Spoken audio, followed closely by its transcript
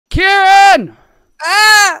Kieran!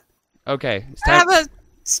 Ah! Okay. I have a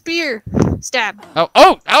spear. Stab. Oh,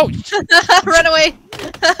 oh, ouch! Run away!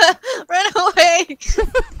 Run away!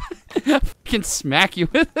 I can smack you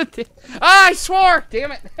with it. Ah, I swore!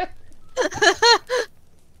 Damn it!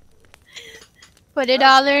 Put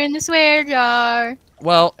 $1 in the swear jar.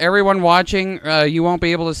 Well, everyone watching, you won't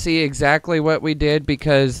be able to see exactly what we did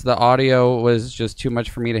because the audio was just too much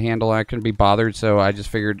for me to handle. I couldn't be bothered, so I just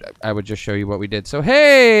figured I would just show you what we did. So,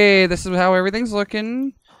 hey, this is how everything's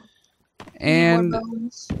looking. And More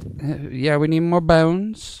bones. yeah, we need more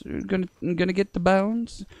bones. We're gonna get the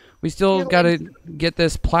bones. We still gotta get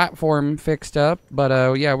this platform fixed up,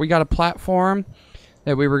 but yeah, we got a platform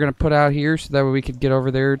that we were gonna put out here so that way we could get over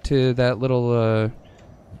there to that little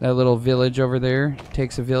village over there.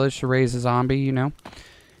 Takes a village to raise a zombie, you know.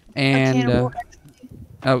 And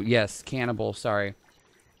oh yes, cannibal. Sorry.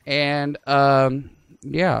 And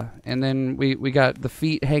yeah, and then we got the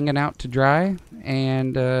feet hanging out to dry,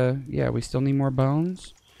 and yeah, we still need more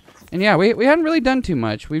bones. And yeah, we hadn't really done too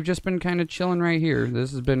much. We've just been kind of chilling right here.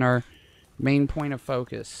 This has been our main point of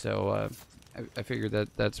focus. So I figured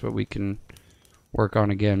that that's what we can work on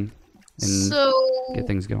again and get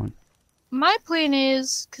things going. My plan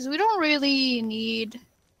is, because we don't really need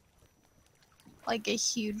like a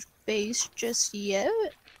huge base just yet.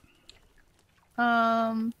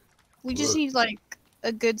 We just need like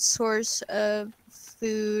a good source of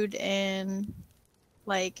food and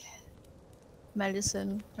like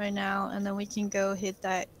medicine right now, and then we can go hit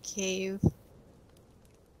that cave.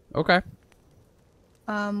 Okay.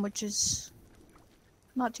 Which is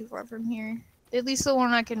not too far from here. At least the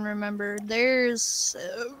one I can remember. There's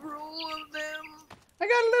several of them. I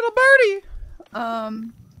got a little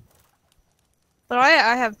birdie. But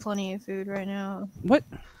I have plenty of food right now.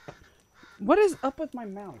 What is up with my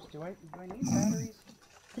mouse? Do I need batteries?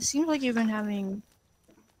 It seems like you've been having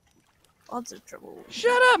lots of trouble.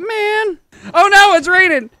 Shut up, man! Oh no, it's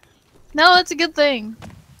raining! No, that's a good thing.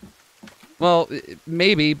 Well,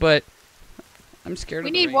 maybe, but I'm scared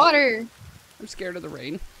of the rain. We need water. I'm scared of the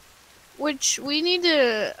rain. Which I need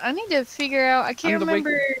to figure out. I can't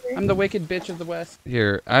remember. I'm the wicked bitch of the West.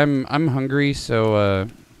 Here, I'm hungry, so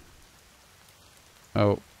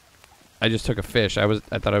oh, I just took a fish. I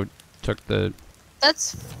thought I took the.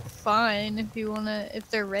 That's fine if you wanna, if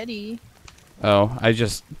they're ready. Oh, I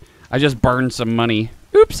just burned some money.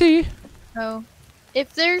 Oopsie. Oh,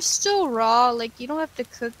 if they're still raw, like you don't have to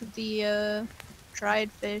cook the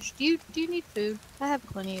dried fish. Do you need food? I have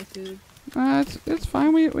plenty of food. It's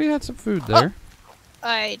fine. We had some food there. Oh,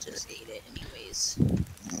 I just ate it anyways.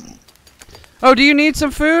 Oh, do you need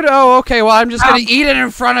some food? Oh, okay. Well, I'm just gonna eat it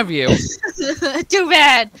in front of you. Too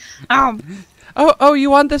bad. Oh, you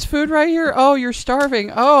want this food right here? Oh, you're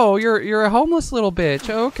starving. Oh, you're a homeless little bitch.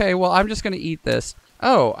 Okay, well, I'm just gonna eat this.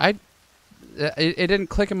 Oh, it didn't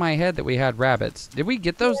click in my head that we had rabbits. Did we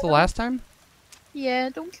get those the last time? Yeah,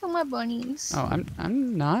 don't kill my bunnies. Oh,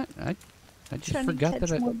 I'm not. I just forgot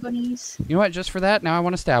that. More bunnies. You know what? Just for that, now I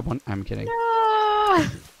want to stab one. I'm kidding. No!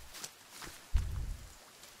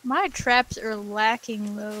 My traps are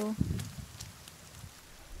lacking though.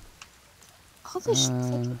 All this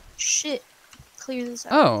shit. Clear this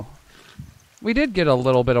out. Oh, we did get a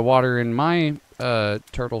little bit of water in my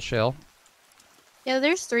turtle shell. Yeah,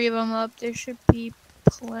 there's 3 of them up. There should be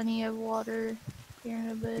plenty of water here in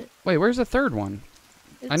a bit. Wait, where's the third one?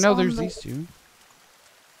 I know there's these 2.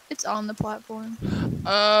 It's on the platform.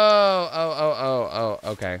 Oh,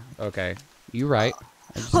 okay. You right.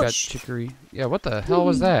 I just got chicory. Yeah, what the hell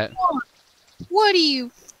was that? What do you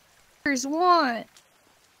f***ers want?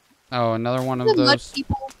 Oh, another one of The those. mud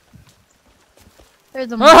people. They're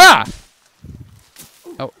the Aha!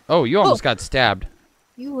 Oh, you almost got stabbed.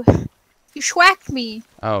 You schwacked me.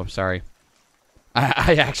 Oh, sorry.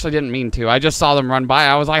 I actually didn't mean to. I just saw them run by.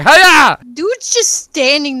 I was like, hiya! Dude's just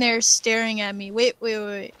standing there staring at me. Wait.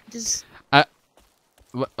 Just.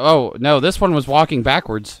 Oh, no, this one was walking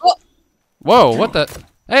backwards. Oh. Whoa, what the?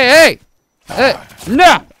 Hey!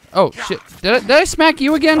 No! Oh, shit. Did I smack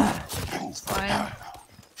you again? It's fine.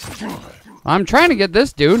 I'm trying to get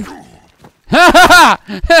this dude. Ha ha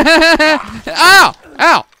ha!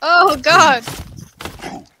 Ow! Oh, God.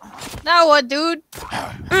 Now what, dude?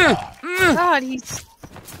 God, he's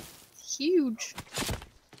huge.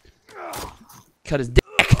 Cut his dick.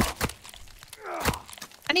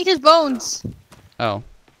 I need his bones. Oh.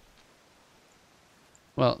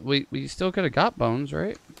 Well, we still could have got bones,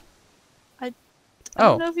 right? I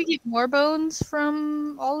don't know if you get more bones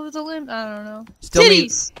from all of the limbs. I don't know. Still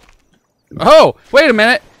Titties! Oh, wait a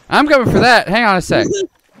minute. I'm coming for that. Hang on a sec.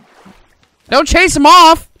 Don't chase him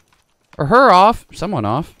off! Or her off. Someone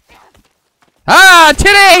off. Ah,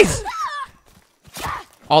 titties!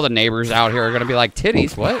 All the neighbors out here are gonna be like,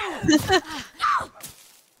 titties, what?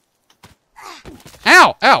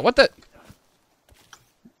 Ow! Ow, what the?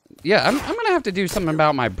 Yeah, I'm gonna have to do something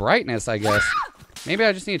about my brightness, I guess. Maybe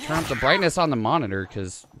I just need to turn up the brightness on the monitor,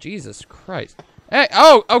 because Jesus Christ. Hey,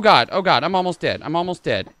 oh God, I'm almost dead. I'm almost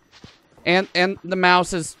dead. And the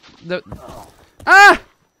mouse is I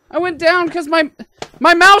went down because my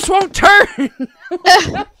mouse won't turn.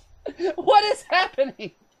 What is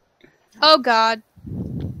happening? Oh God.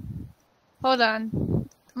 Hold on.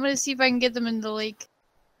 I'm gonna see if I can get them in the lake.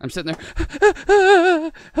 I'm sitting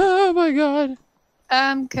there. Oh my God.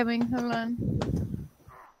 I'm coming. Hold on.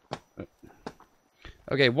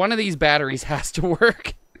 Okay, one of these batteries has to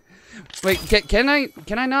work. Wait, can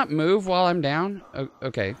I not move while I'm down?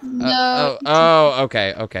 Okay. No.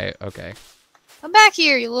 Okay. Come back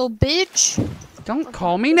here, you little bitch. Don't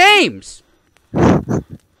call me names.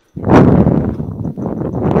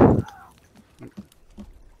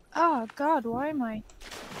 Oh God, why am I?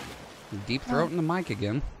 Deep throating the mic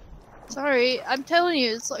again. Sorry, I'm telling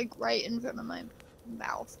you, it's like right in front of my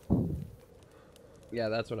mouth. Yeah,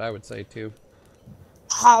 that's what I would say too.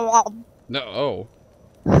 I No.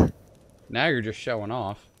 Now you're just showing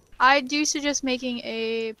off. do suggest making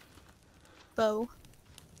a bow.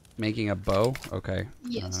 Making a bow? Okay.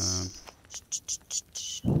 Yes.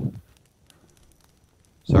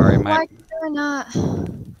 Sorry, Why can I not?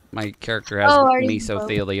 my character has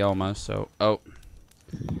mesothelioma, so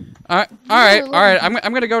All right.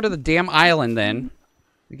 I'm gonna go to the damn island then,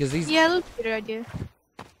 because these. Yeah, that's a good idea.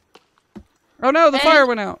 Oh no, the fire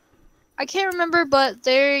went out. I can't remember, but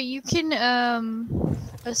there you can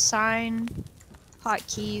assign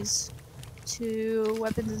hotkeys to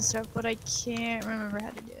weapons and stuff, but I can't remember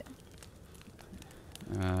how to do it.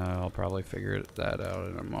 I'll probably figure that out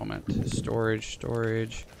in a moment.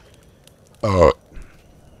 Storage.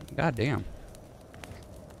 God damn.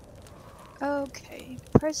 Okay,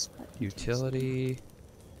 press button. Utility,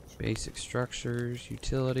 basic structures,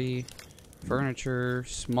 utility, furniture,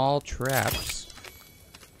 small traps.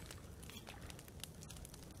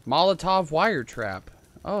 Molotov wire trap.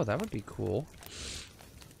 Oh, that would be cool.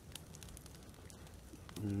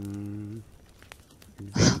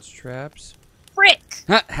 Advanced traps. Frick!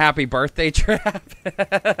 Happy birthday trap.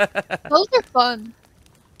 Those are fun.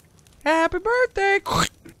 Happy birthday.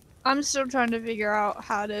 I'm still trying to figure out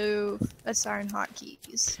how to assign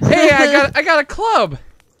hotkeys. Hey, I got a club.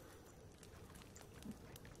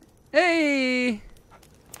 Hey.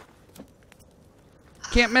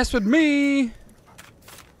 Can't mess with me.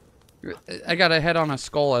 I got a head on a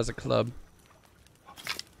skull as a club.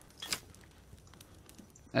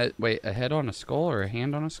 Wait, a head on a skull or a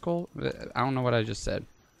hand on a skull? I don't know what I just said.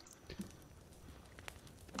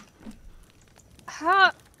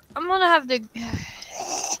 I'm gonna have to.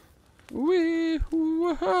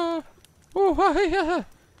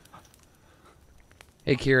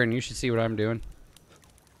 Hey, Kieran, you should see what I'm doing.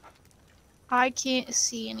 I can't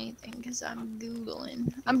see anything because I'm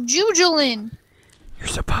Googling. I'm Joojling! You're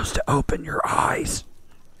supposed to open your eyes.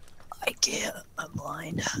 I can't. I'm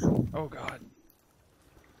blind. Oh, God.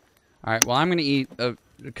 Alright, well, I'm going to eat a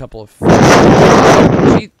couple of...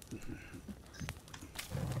 Okay,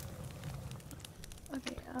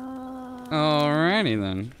 Alrighty,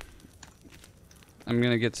 then. I'm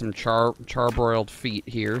going to get some charbroiled feet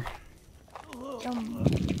here.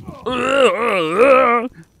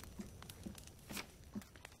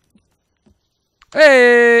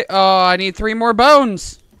 Hey! Oh, I need 3 more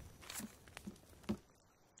bones!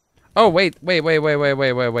 Oh, wait.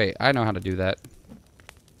 I know how to do that.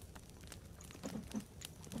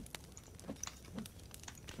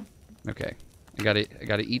 Okay. I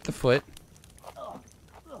gotta eat the foot.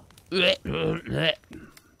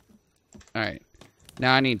 Alright.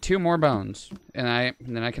 Now I need 2 more bones. And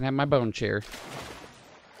then I can have my bone chair.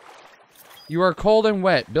 You are cold and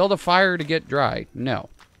wet. Build a fire to get dry. No.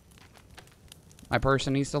 My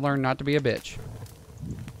person needs to learn not to be a bitch.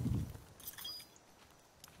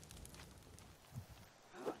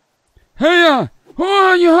 Hey, who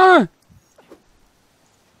are you, huh?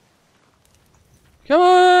 Come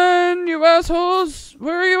on, you assholes!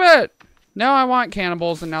 Where are you at? Now I want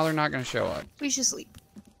cannibals, and now they're not gonna show up. we should sleep.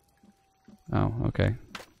 Oh, okay.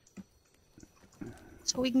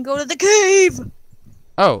 So we can go to the cave!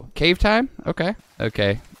 Oh, cave time? Okay.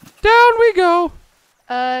 Okay. Down we go!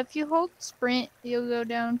 If you hold sprint, you'll go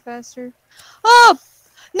down faster. Oh!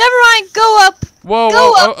 Never mind, go up! Whoa,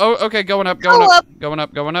 Go whoa, up. oh, okay, going up. Going up.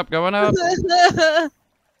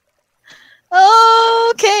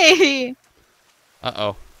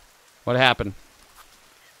 Uh-oh. What happened?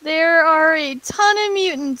 There are a ton of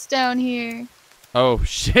mutants down here. Oh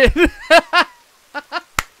shit.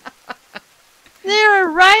 They're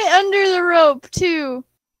right under the rope too.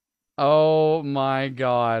 Oh my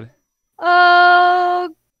god.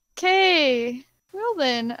 Okay. Well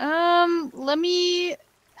then, I'm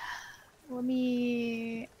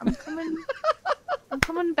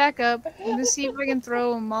coming back up. I'm gonna see if I can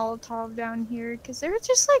throw a Molotov down here, because they're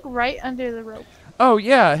just like right under the rope. Oh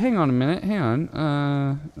yeah, hang on a minute. Hang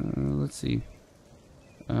on. Let's see.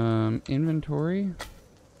 Inventory.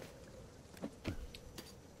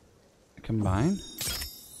 Combine.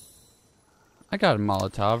 I got a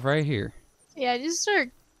Molotov right here. Yeah, just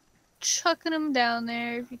start chucking them down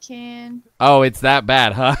there if you can. Oh, it's that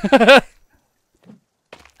bad, huh?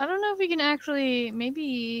 I don't know if we can actually,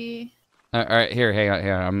 maybe... All right, here, hang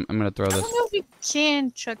on. I'm gonna throw I this. don't know if we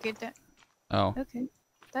can chuck it down. Oh. Okay,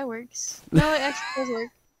 that works. No, it actually does work.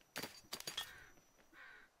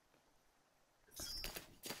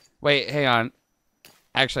 Wait, hang on.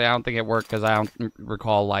 Actually, I don't think it worked because I don't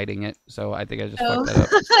recall lighting it, so I think I just fucked that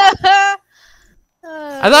up.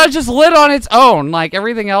 I thought it just lit on its own. Like,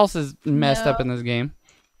 everything else is messed up in this game.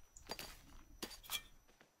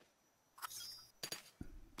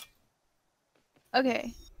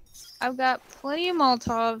 Okay. I've got plenty of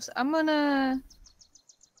Molotovs. I'm gonna...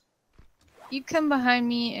 You come behind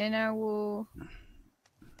me and I will...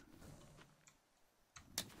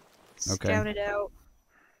 Scout it out.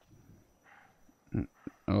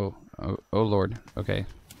 Oh Lord. Okay.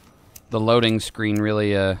 The loading screen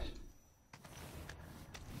really,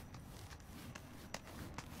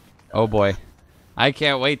 Oh boy. I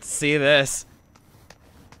can't wait to see this.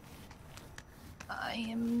 I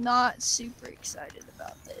am not super excited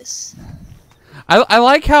about this. I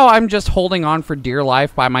like how I'm just holding on for dear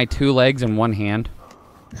life by my 2 legs and 1 hand.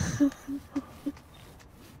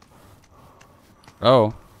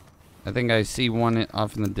 Oh. I think I see one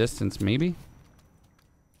off in the distance, maybe?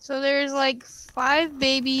 So there's like 5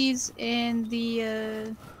 babies and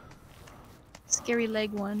the scary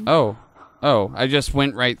leg one. Oh. Oh, I just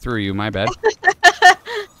went right through you, my bad.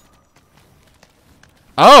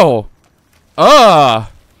 Oh! Oh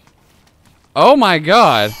my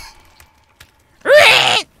god.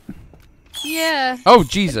 Yeah. Oh,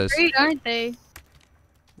 Jesus. They're great, aren't they?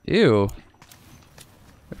 Ew.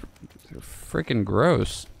 They're freaking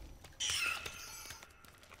gross.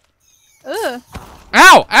 Ugh.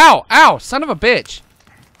 Ow! Ow! Ow! Son of a bitch!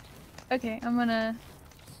 Okay, I'm gonna...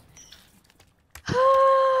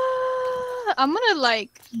 I'm gonna, like,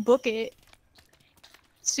 book it.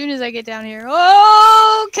 As soon as I get down here.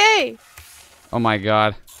 Okay! Oh my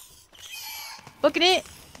god. Booking it.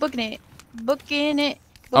 Booking it. Booking it.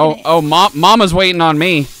 Oh, it. oh, Mama's waiting on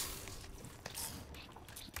me.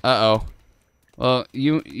 Uh-oh. Well,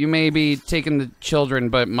 you may be taking the children,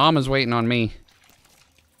 but Mama's waiting on me.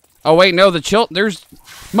 Oh, wait, no, there's...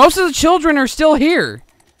 Most of the children are still here.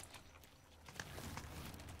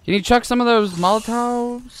 Can you chuck some of those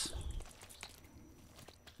Molotovs?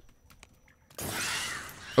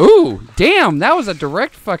 Ooh, damn, that was a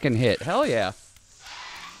direct fucking hit. Hell yeah.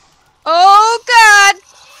 Oh, God!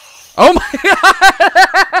 Oh, my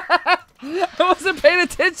God! I wasn't paying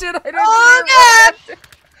attention. I didn't Oh, God!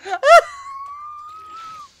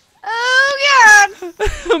 Oh,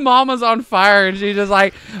 God! Mama's on fire, and she's just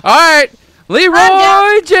like, all right,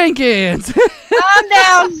 Leroy Jenkins. I'm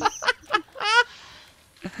down.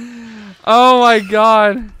 Oh, my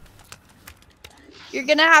God. You're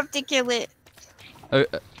gonna have to kill it.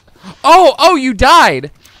 Oh, you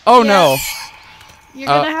died. Oh, Yeah. no. You're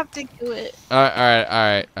gonna have to kill it. All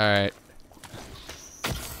right.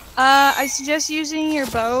 I suggest using your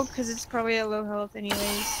bow, because it's probably at low health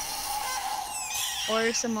anyways.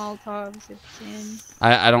 Or some Molotovs if you can.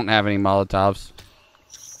 I don't have any Molotovs.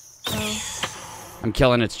 Oh. I'm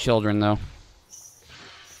killing its children, though.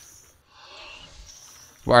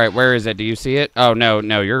 All right, where is it? Do you see it? Oh, no,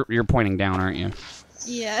 you're pointing down, aren't you?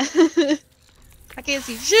 Yeah. I can't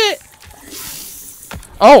see shit.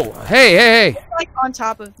 Oh, hey. It's like on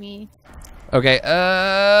top of me. Okay,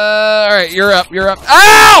 all right, you're up.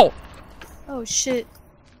 Ow! Oh shit.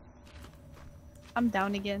 I'm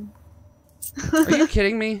down again. Are you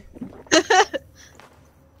kidding me?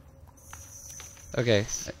 Okay,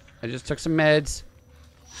 I just took some meds.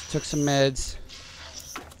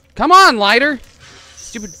 Come on, lighter!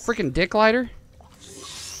 Stupid freaking dick lighter.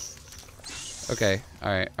 Okay,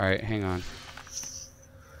 alright, hang on.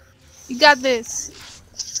 You got this.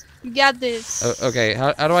 You got this. Okay,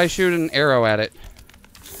 how do I shoot an arrow at it?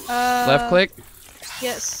 Left click?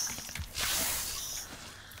 Yes.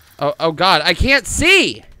 Oh god, I can't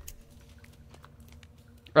see!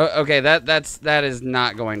 Okay, that is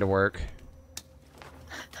not going to work.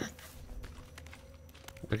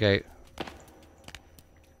 Okay.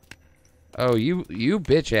 Oh, you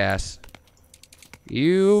bitch ass.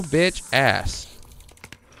 You bitch ass.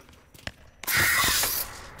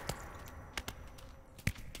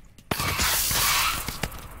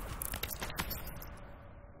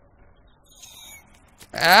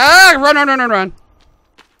 Ah! Run!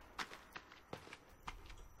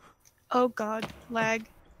 Oh God, lag.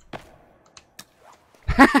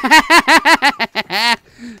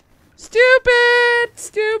 Stupid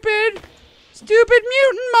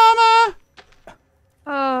mutant mama.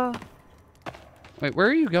 Oh, Wait, where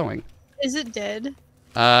are you going? is it dead?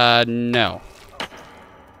 No.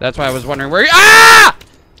 That's why I was wondering where you— Ah!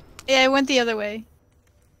 Yeah, I went the other way.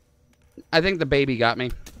 I think the baby got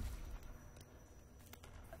me.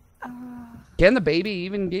 Uh, Can the baby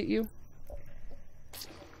even get you?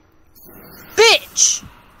 bitch!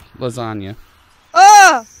 Lasagna.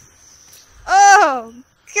 Oh! Oh,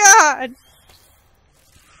 God!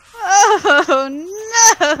 Oh,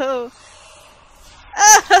 no!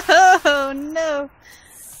 Oh, no!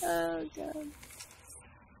 Oh, God.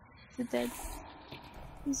 Is it dead?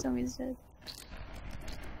 Please tell me it's dead.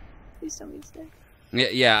 Please tell me it's dead.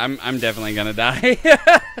 Yeah, I'm definitely gonna die.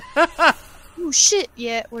 Oh, shit!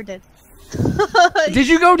 Yeah, we're dead. Did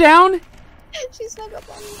you go down? She snuck up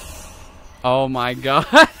on me. Oh my god.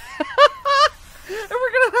 And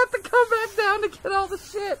we're gonna have to come back down to get all the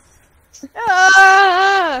shit.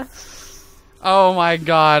 Ah! Oh my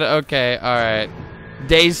god, okay, alright.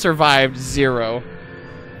 Days survived 0.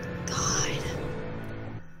 God.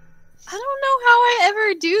 I don't know how I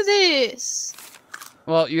ever do this.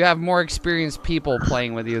 Well, you have more experienced people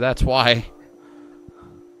playing with you, that's why.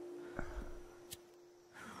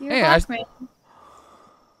 You're Hey, a Hawkman.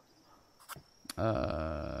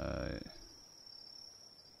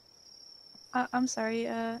 I'm sorry,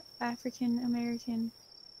 African American.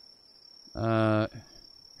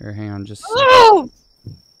 Here, hang on just a Oh! second.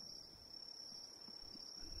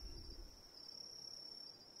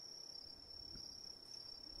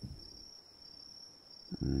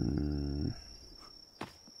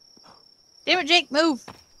 Damn it, Jake, move!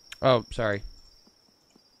 Oh, sorry.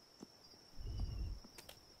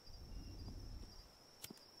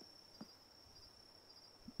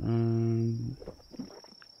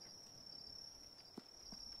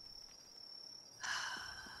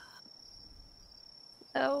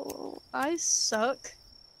 Oh, I suck.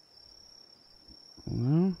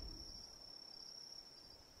 Well.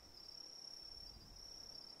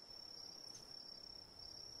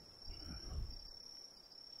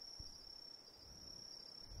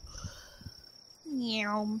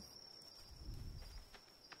 Meow.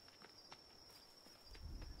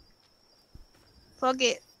 Fuck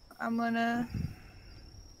it. I'm gonna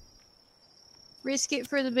risk it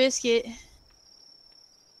for the biscuit.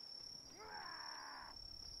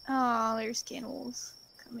 Oh, there's cannibals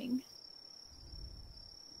coming.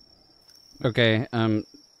 Okay, I'm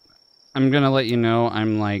gonna let you know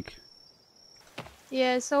I'm like...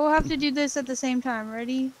 Yeah, so we'll have to do this at the same time.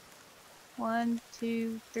 Ready? 1,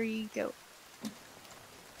 2, 3, go.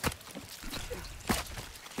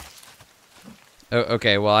 Oh,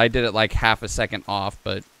 okay, well, I did it like half a second off,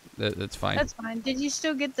 but that's fine. That's fine. Did you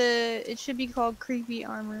still get the... It should be called creepy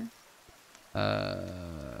armor.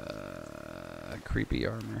 Creepy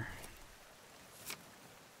armor.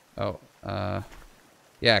 Oh,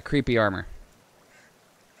 yeah, creepy armor.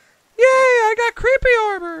 Yay, I got creepy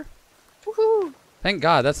armor! Woohoo! Thank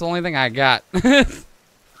God, that's the only thing I got. Yeah,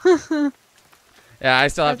 I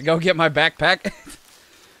still have to go get my backpack.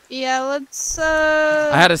 Yeah, let's,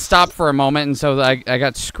 I had to stop for a moment, and so I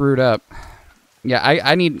got screwed up. Yeah,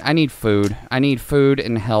 I need food. I need food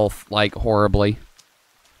and health, like, horribly.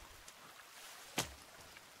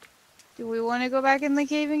 Do we want to go back in the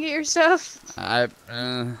cave and get your stuff?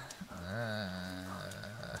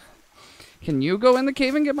 Can you go in the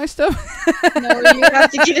cave and get my stuff? No, you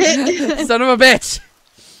have to get it. Son of a bitch!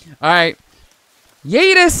 Alright.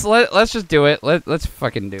 Yeetus! Let's just do it. Let's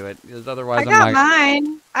fucking do it. Because otherwise I got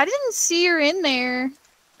mine. I didn't see her in there.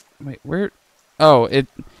 Wait, where? Oh, it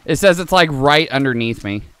says it's like right underneath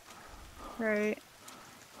me. Right.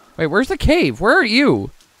 Wait, where's the cave? Where are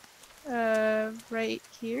you? Right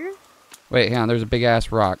here? Wait, hang on, there's a big ass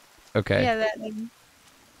rock. Okay. Yeah, that thing.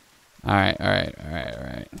 Alright.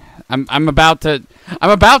 I'm about to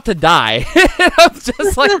die. I'm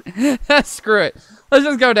just like screw it. Let's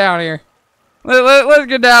just go down here. Let's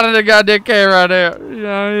get down in the goddamn cave right now.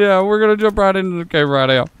 Yeah, we're gonna jump right into the cave right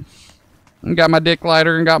now. And got my dick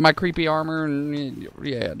lighter and got my creepy armor and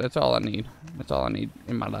yeah, that's all I need. That's all I need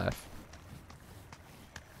in my life.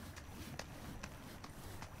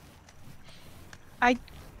 I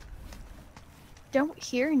don't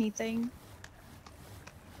hear anything.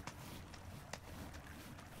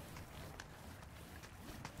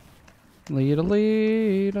 Little,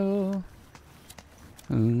 little.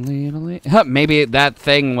 Huh, maybe that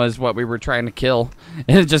thing was what we were trying to kill.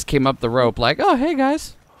 And it just came up the rope like, oh, hey,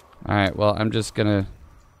 guys. All right, well, I'm just going to...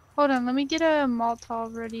 Hold on, let me get a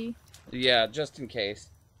Molotov ready. Yeah, just in case.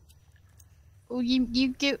 Oh, you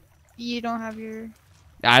don't have your...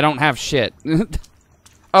 I don't have shit.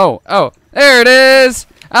 Oh, there it is.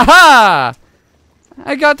 Aha!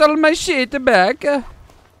 I got all my shit back.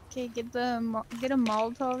 Okay, get a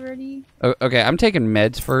Molotov ready. Oh, okay, I'm taking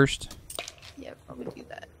meds first. Yeah, probably do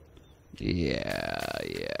that. Yeah.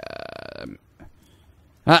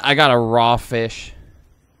 I got a raw fish.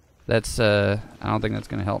 That's, I don't think that's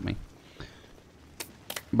gonna help me.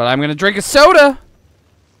 But I'm gonna drink a soda!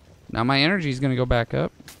 Now my energy's gonna go back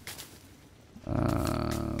up.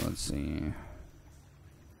 Let's see.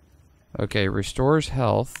 Okay, restores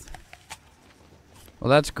health. Well,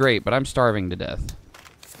 that's great, but I'm starving to death.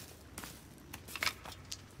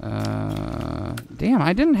 Damn,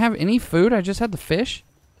 I didn't have any food. I just had the fish.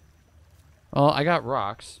 Well, I got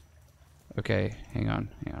rocks. Okay, hang on.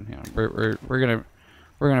 We're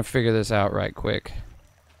gonna figure this out right quick.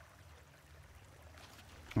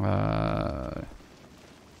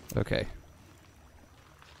 Okay.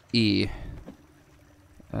 E.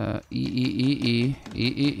 E.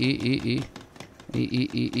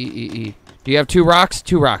 Do you have 2 rocks?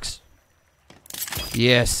 2 rocks.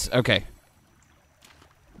 Yes. Okay.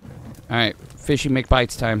 All right. Fishy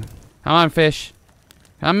McBites time. Come on, fish.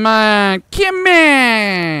 Come on. Come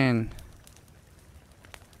on.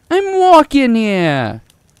 I'm walking here.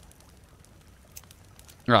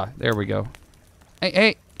 Ah, there we go.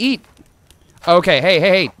 Hey, eat. Okay.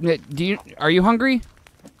 Hey. Are you hungry?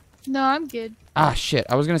 No, I'm good. Ah, shit.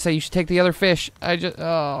 I was gonna say you should take the other fish.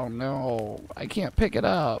 Oh no. I can't pick it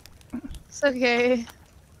up. It's okay.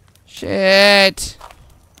 Shit.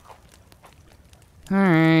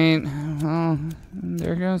 Alright. Well,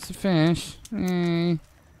 there goes the fish. Hey.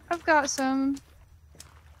 I've got some.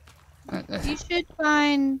 You should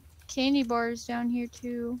find candy bars down here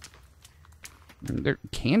too. They're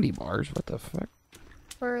candy bars? What the fuck?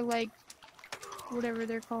 Or like, whatever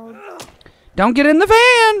they're called. Don't get in the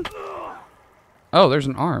van! Oh, there's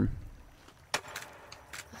an arm.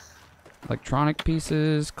 Electronic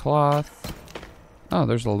pieces, cloth. Oh,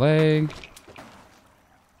 there's a leg.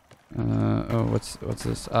 Oh, what's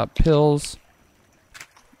this? Pills.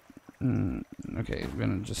 Okay, I'm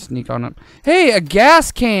gonna just sneak on up. Hey, a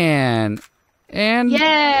gas can! And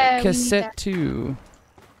cassette too.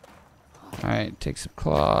 Alright, take some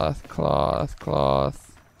cloth. Come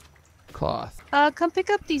pick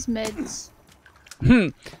up these meds.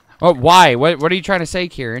 Oh, why? What are you trying to say,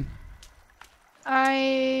 Kieran?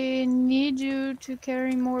 I need you to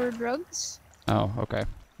carry more drugs. Oh, okay.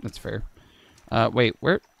 That's fair. Wait,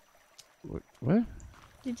 where? What?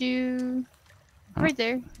 Did you... Huh? Right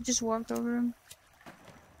there. Just walked over them.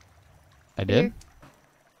 I did? Here.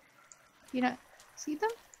 You not see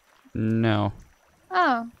them? No.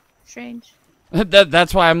 Oh, strange.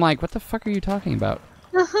 That's why I'm like, what the fuck are you talking about?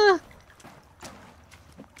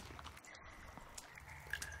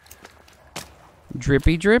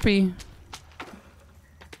 Drippy. Drippy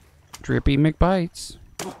McBites.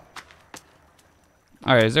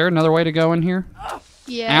 Alright, is there another way to go in here?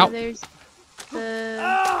 Yeah, Ow. there's the...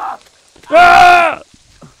 Ah!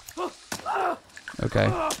 Okay.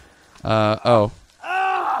 Oh.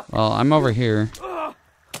 Well, I'm over here.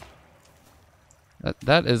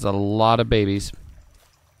 That is a lot of babies.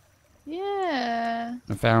 Yeah.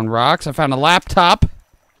 I found rocks. I found a laptop.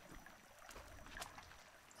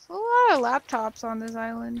 There's a lot of laptops on this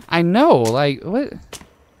island. I know, like, what?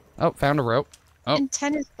 Oh, found a rope. Oh. And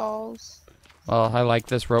tennis balls. Well, I like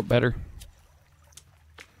this rope better.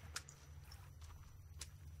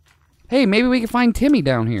 Hey, maybe we can find Timmy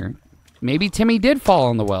down here. Maybe Timmy did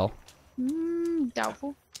fall in the well.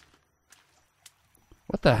 Doubtful.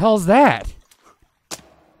 What the hell's that?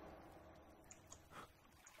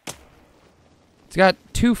 It's got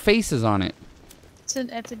 2 faces on it. It's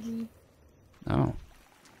an effigy. Oh.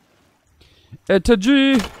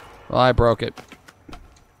 Effigy! Well, I broke it.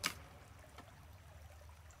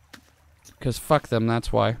 Because fuck them,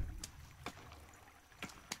 that's why.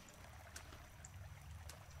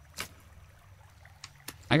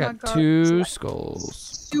 I got 2 skulls.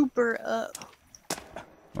 Super up.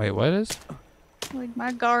 Wait, what is? Like,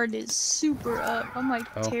 my guard is super up. I'm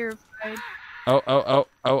like terrified. Oh,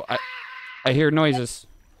 I hear noises.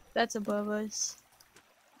 That's above us.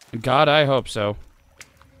 God, I hope so.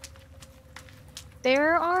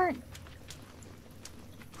 There aren't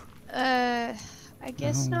I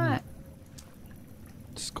guess not.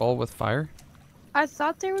 Skull with fire? I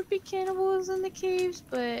thought there would be cannibals in the caves,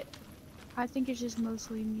 but I think it's just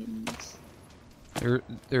mostly mutants.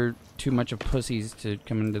 They're too much of pussies to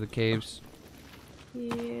come into the caves.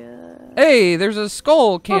 Yeah. Hey, there's a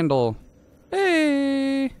skull candle. Oh.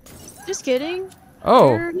 Hey. Just kidding.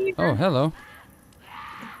 Oh. Oh, hello.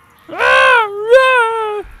 Ah,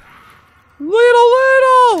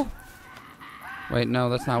 little. Wait, no,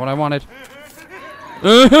 that's not what I wanted.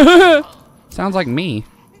 Sounds like me.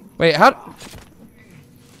 Wait, how?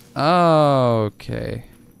 Okay.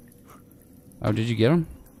 Oh, did you get him?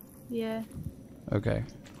 Yeah. Okay.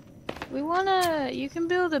 You can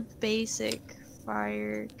build a basic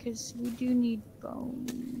fire, because we do need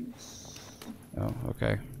bones. Oh,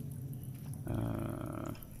 okay.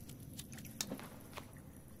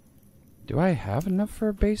 Do I have enough for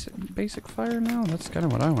a basic fire now? That's kind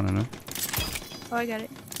of what I want to know. Oh, I got it.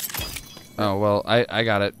 Oh, well, I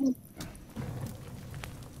got it.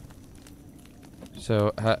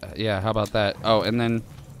 So, yeah, how about that? Oh, and then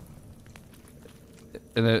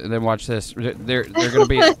watch this. They're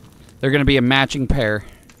gonna be a matching pair.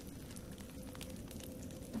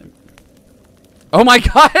 Oh my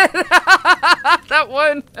god! That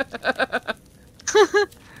one!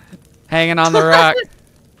 Hanging on the rock.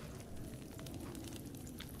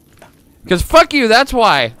 Because fuck you, that's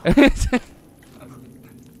why.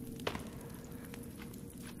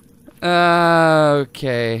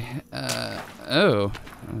 Okay. Oh.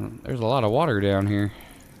 There's a lot of water down here.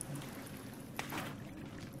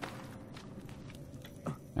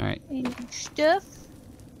 Alright. Stuff.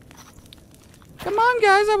 Come on,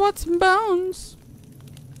 guys, I want some bones.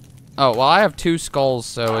 Oh, well, I have 2 skulls,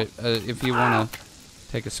 so if you want to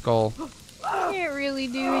take a skull. Can't really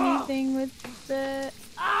do anything with that.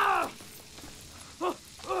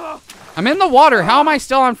 I'm in the water. How am I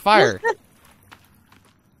still on fire?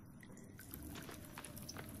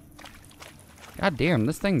 God damn,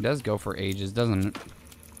 this thing does go for ages, doesn't it?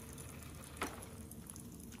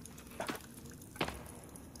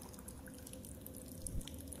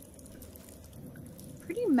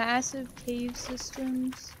 Pretty massive cave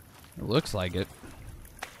systems. It looks like it.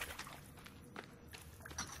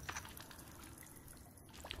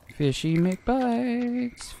 Fishy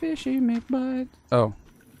McBites, fishy McBites. Oh,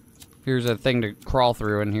 here's a thing to crawl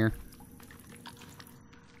through in here.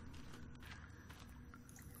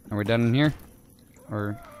 Are we done in here?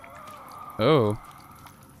 Or, oh,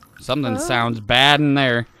 something sounds bad in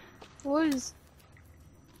there. What is?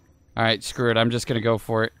 All right, screw it. I'm just gonna go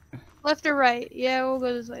for it. Left or right? Yeah, we'll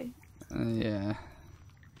go this way. Yeah.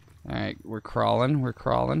 All right, we're crawling. We're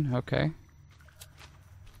crawling. Okay.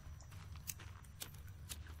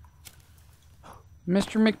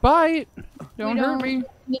 Mr. McBite, don't hurt me.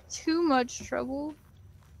 Get too much trouble.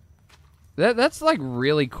 That's like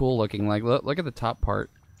really cool looking. Like look at the top part.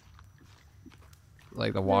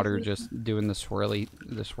 Like the water just doing the swirly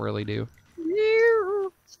do.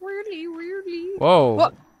 Swirly, weirdly. Whoa.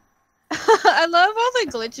 What? I love all the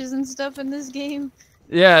glitches and stuff in this game.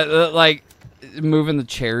 Yeah, like moving the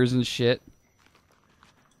chairs and shit.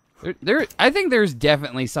 I think there's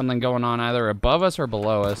definitely something going on either above us or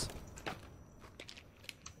below us.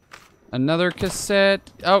 Another cassette.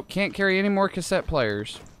 Oh, can't carry any more cassette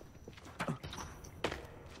players.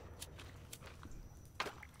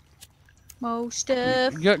 Most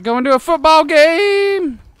stuff. Going to a football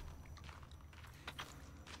game.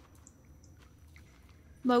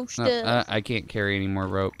 Most No, stuff. I can't carry any more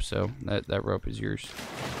rope, so that rope is yours.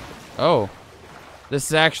 Oh, this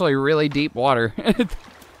is actually really deep water.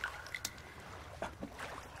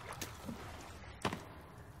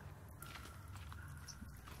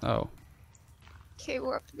 Oh. Okay,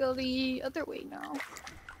 we'll have to go the other way now.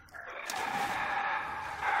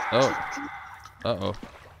 Oh. Uh-oh.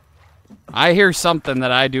 I hear something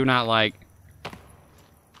that I do not like.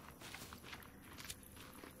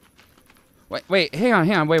 Wait, hang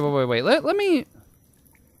on, wait. Let me...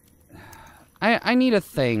 I need a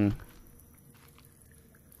thing.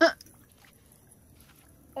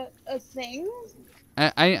 A thing?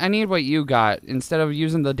 I need what you got, instead of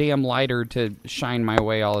using the damn lighter to shine my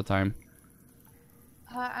way all the time.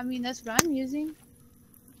 I mean, that's what I'm using.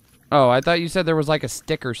 Oh, I thought you said there was like a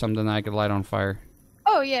stick or something that I could light on fire.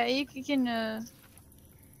 Oh, yeah, you can,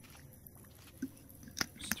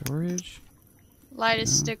 Storage? light a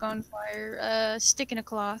stick on fire. Stick in a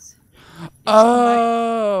cloth.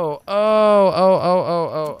 Oh,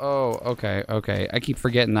 okay. I keep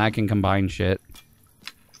forgetting that I can combine shit.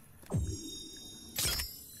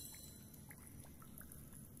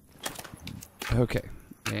 Okay,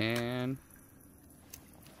 and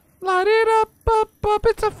Light it up, up,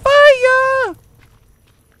 it's a fire!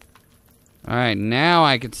 Alright, now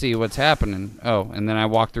I can see what's happening. Oh, and then I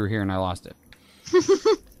walked through here and I lost it.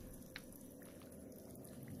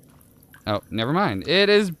 Oh, never mind. It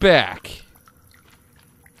is back.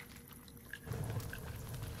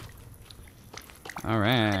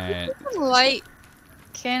 Alright. Light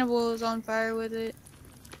cannibals on fire with it.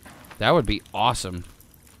 That would be awesome.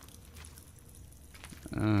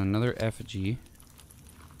 Another effigy.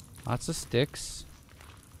 Lots of sticks.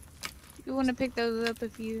 You want to pick those up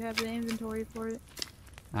if you have the inventory for it.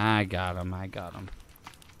 I got them. I got them.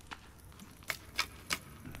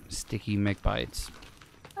 Sticky McBites.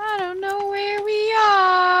 I don't know where we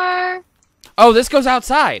are. Oh, this goes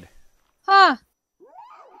outside. Huh.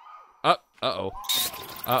 Uh-oh.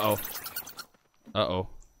 Uh-oh. Uh-oh.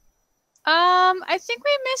 I think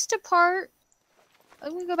we missed a part.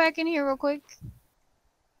 Let me go back in here real quick.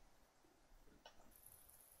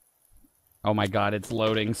 Oh my god, it's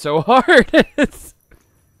loading so hard.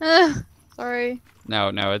 Sorry. No,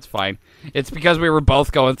 it's fine. It's because we were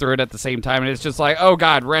both going through it at the same time, and it's just like, oh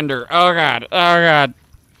god, render. Oh god. Oh god.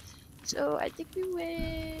 So, I think we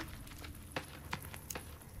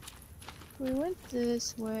went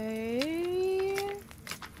this way.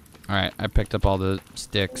 Alright, I picked up all the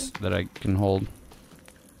sticks that I can hold.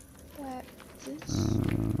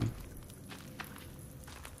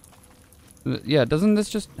 Yeah, doesn't this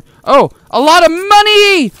just... Oh! A lot of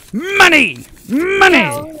money! Money! Money!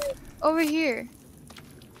 Yeah, over here.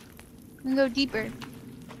 And go deeper.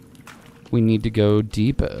 We need to go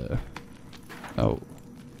deeper. Oh.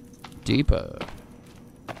 Deeper.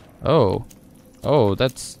 Oh. Oh,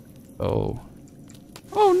 that's... Oh.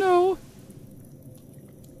 Oh no!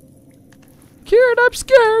 Kieran, I'm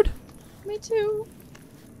scared! Me too.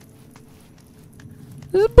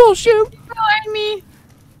 This is bullshit! Behind me!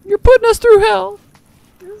 You're putting us through hell!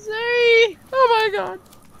 I'm sorry! Oh my god!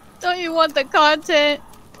 Don't you want the content?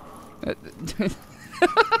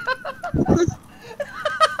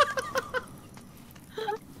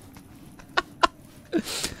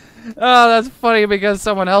 Oh, that's funny because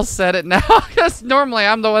someone else said it now. Because normally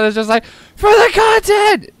I'm the one that's just like, for the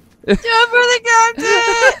content! Do it for the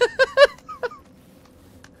content!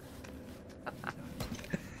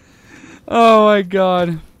 Oh my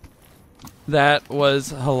god. That was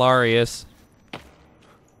hilarious.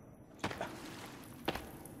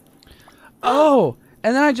 Oh!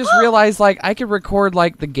 And then I just realized, like, I could record,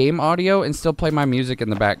 like, the game audio and still play my music in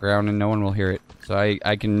the background and no one will hear it. So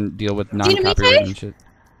I can deal with non-copyright and shit.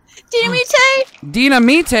 Dinamite!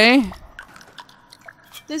 Dinamite!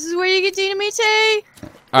 This is where you get Dinamite!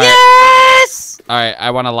 All right. Yes! Alright,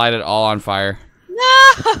 I want to light it all on fire.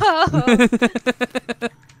 No!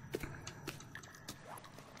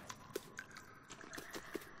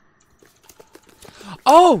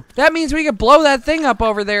 Oh, that means we could blow that thing up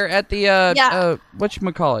over there at the,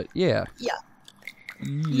 whatchamacallit? Yeah. Yeah.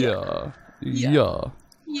 Yeah. Yeah. Yeah.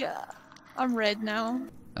 Yeah. I'm red now.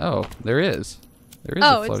 Oh, there is. There is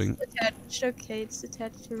a floating. It's attached. Okay, it's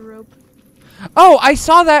attached to a rope. Oh, I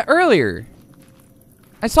saw that earlier.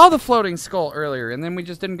 I saw the floating skull earlier, and then we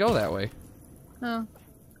just didn't go that way. Oh.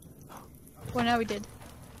 Well, now we did.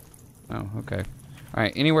 Oh, okay. All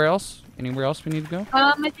right. Anywhere else? Anywhere else we need to go?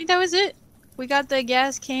 I think that was it. We got the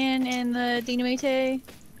gas can and the Dinamite.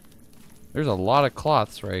 There's a lot of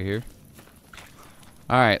cloths right here.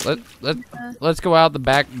 All right. Let's go out the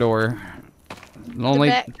back door.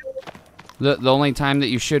 The only time that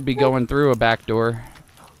you should be going through a back door.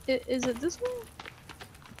 Is it this one?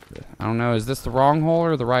 I don't know. Is this the wrong hole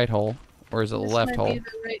or the right hole? Or is it the left hole? Might be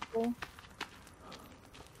the right hole.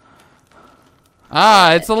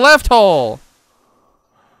 Ah, it's the left hole!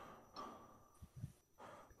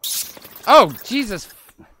 Oh, Jesus.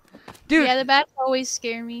 Dude. Yeah, the bats always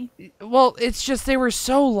scare me. Well, it's just they were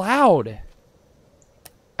so loud.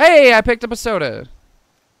 Hey, I picked up a soda.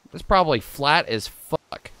 It's probably flat as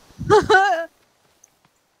fuck.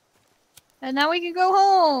 And now we can go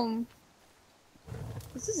home.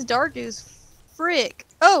 This is dark as frick.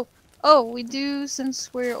 Oh, we do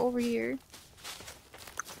since we're over here.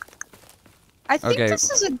 I think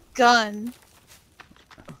this is a gun.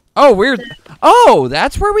 Oh, weird. Oh,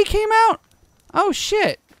 that's where we came out? Oh,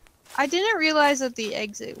 shit. I didn't realize that the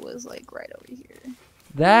exit was like right over here.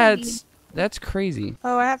 That's crazy.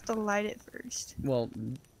 Oh, I have to light it first. Well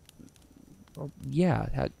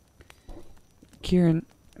yeah. Kieran,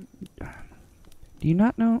 do you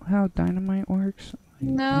not know how dynamite works?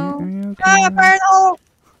 No. Are you okay? Ah, burn hole!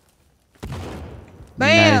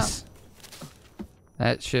 Bam! Nice.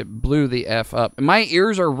 That shit blew the F up. My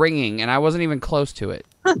ears are ringing, and I wasn't even close to it.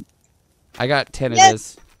 I got tinnitus.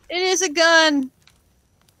 Yes, it is a gun.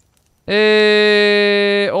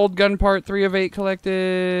 Hey, old gun part 3 of 8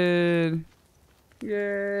 collected.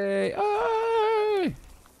 Yay. Ay.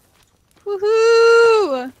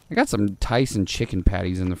 Woohoo! I got some Tyson chicken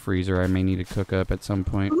patties in the freezer I may need to cook up at some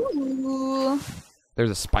point. Ooh. They're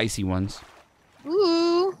the spicy ones.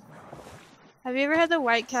 Ooh. Have you ever had the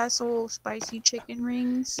White Castle spicy chicken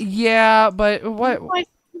rings? Yeah, but what? My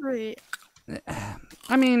favorite.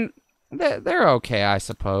 I mean, they're okay, I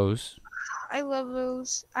suppose. I love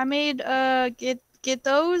those. I made get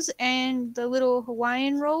those and the little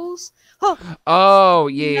Hawaiian rolls. Oh, Oh,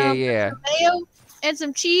 yeah. some mayo and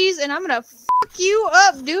some cheese, and I'm gonna fuck you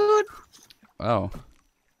up, dude. Oh.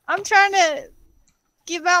 I'm trying to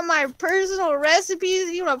give out my personal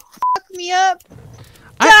recipes. You wanna fuck me up?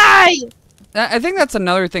 Die! I think that's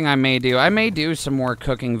another thing I may do. I may do some more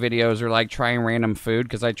cooking videos or like trying random food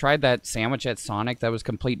because I tried that sandwich at Sonic that was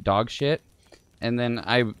complete dog shit. And then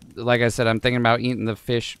like I said, I'm thinking about eating the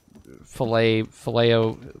fish filet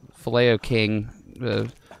king,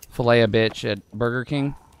 filet a bitch at Burger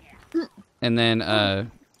King. And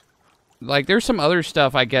then, like there's some other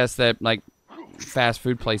stuff I guess that like fast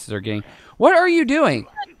food places are getting. What are you doing?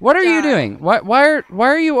 What are you doing? Why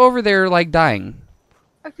are you over there like dying?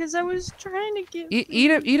 Because I was trying to get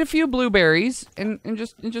Eat a few blueberries and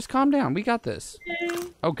just calm down. We got this. Okay.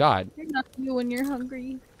 Oh God. You're not you when you're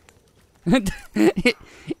hungry.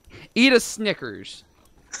 Eat a Snickers.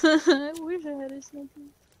 I wish I had a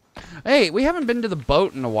Snickers. Hey, we haven't been to the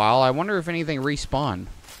boat in a while. I wonder if anything respawned.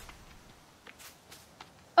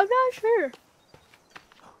 I'm not sure.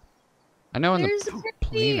 I know in There's the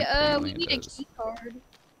apparently planet we need a does. key card.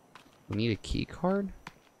 We need a key card?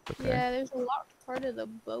 Okay. Yeah, there's a locked part of the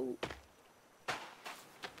boat.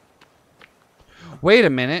 Wait a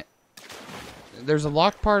minute. There's a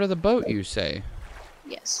locked part of the boat, you say?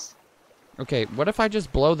 Yes. Okay, what if I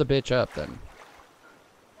just blow the bitch up then?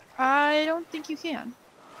 I don't think you can,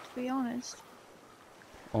 to be honest.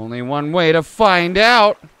 Only one way to find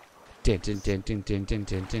out. Wait,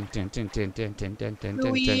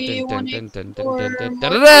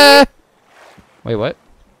 what?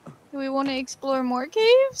 Do we want to explore more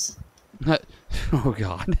caves? Oh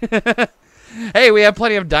God. Hey, we have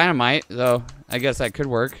plenty of dynamite, though. I guess that could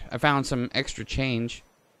work. I found some extra change.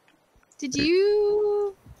 Did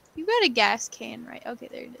you... You got a gas can, right? Okay,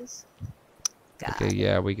 there it is. Got Okay,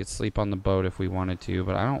 yeah, we could sleep on the boat if we wanted to,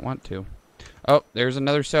 but I don't want to. Oh, there's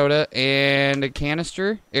another soda and a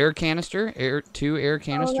canister, two air canisters.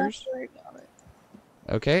 Oh, that's where I got it.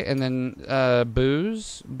 Okay, and then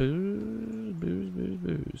booze.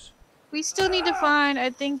 We still need to find, I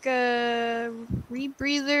think, a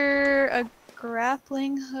rebreather, a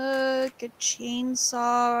grappling hook, a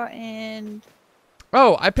chainsaw, and...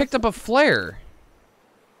 Oh, I picked up a flare.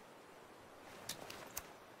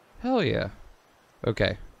 Hell yeah.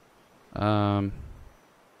 Okay. I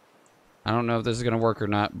don't know if this is gonna work or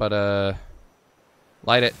not, but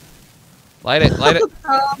light it. Light it.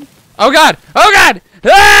 Oh God! Oh God!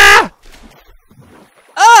 Ah!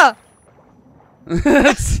 Ah!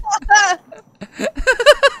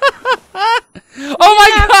 Oh my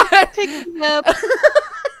God! Pick me up.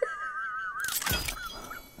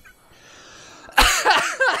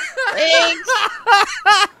 Thanks.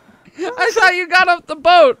 I thought you got off the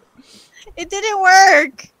boat. It didn't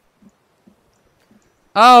work.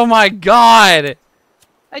 Oh my God!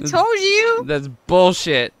 I told you. That's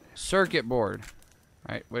bullshit. Circuit board.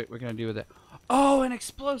 Alright, wait, what can I do with it? Oh, an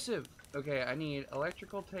explosive! Okay, I need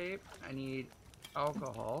electrical tape. I need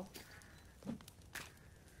alcohol.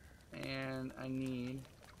 And I need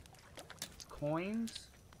coins.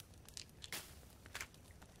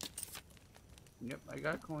 Yep, I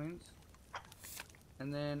got coins.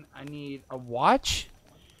 And then I need a watch.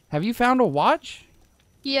 Have you found a watch?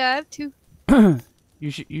 Yeah, I have two.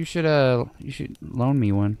 You should loan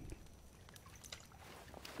me one.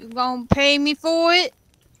 You gonna pay me for it?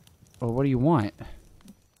 Well, what do you want?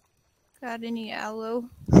 Got any aloe?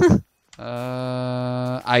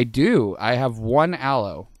 I do. I have one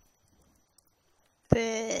aloe.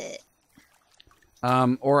 But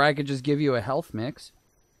Or I could just give you a health mix.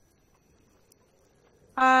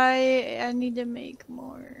 I need to make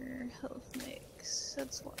more health mix.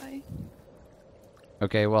 That's why.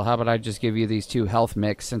 Okay, well, how about I just give you these 2 health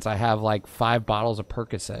mix since I have like 5 bottles of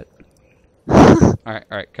Percocet.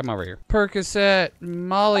 Alright, come over here. Percocet,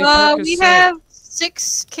 Molly, Percocet. We have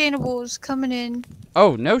 6 cannibals coming in.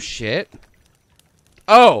 Oh, no shit.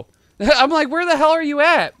 Oh, I'm like, where the hell are you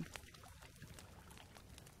at?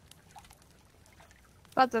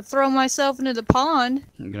 About to throw myself into the pond.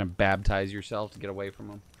 You're gonna baptize yourself to get away from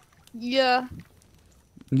them. Yeah.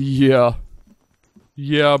 Yeah.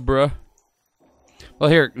 Yeah, bruh. Well,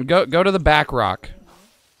 here, go to the back rock.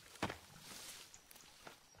 I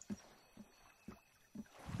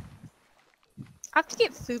have to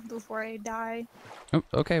get food before I die. Oh,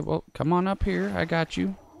 okay, well, come on up here. I got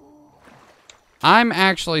you. I'm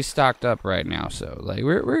actually stocked up right now, so like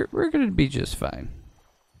we're gonna be just fine.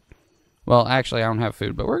 Well, actually, I don't have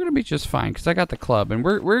food, but we're gonna be just fine because I got the club, and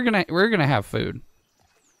we're gonna have food.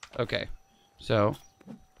 Okay, so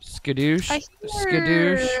skadoosh,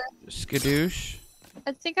 skadoosh, skadoosh.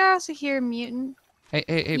 I think I also hear a mutant.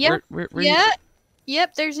 Hey, Yep. where Yeah.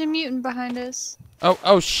 Yep, there's a mutant behind us.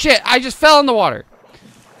 Oh shit! I just fell in the water.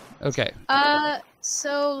 Okay.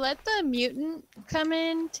 So let the mutant come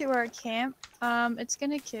in to our camp. It's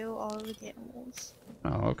gonna kill all of the animals.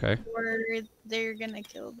 Oh, okay. Or they're gonna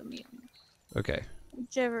kill the mutant. Okay.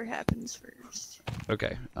 Whichever happens first.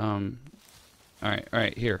 Okay. All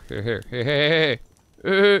right. Here. Hey.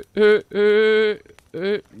 There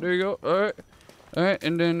you go. All right.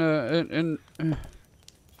 And then Let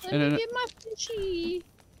me get my fishy.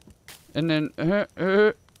 and then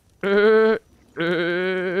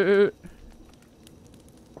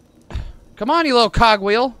come on, you little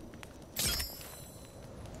cogwheel.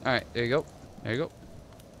 All right. There you go. There you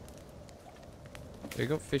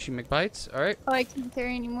go. Fishy McBites. All right. Oh, I can't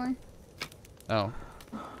carry anymore. Oh.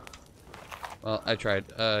 Well, I tried.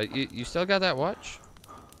 You still got that watch?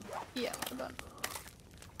 Yeah, hold on.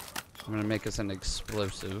 I'm gonna make us an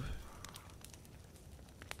explosive.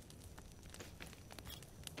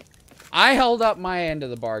 I held up my end of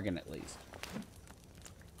the bargain at least.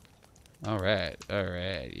 All right.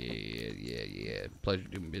 Yeah. Pleasure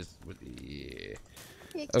doing business with you.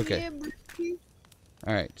 Yeah. Okay.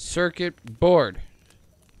 All right. Circuit board.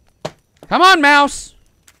 Come on, mouse.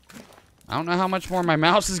 I don't know how much more my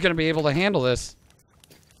mouse is gonna be able to handle this.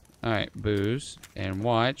 All right, booze and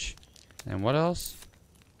watch, and what else?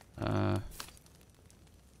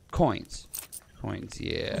 Coins.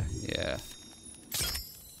 Yeah.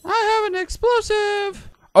 I have an explosive.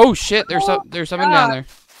 Oh shit! There's something down there.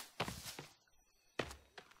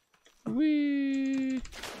 Wee.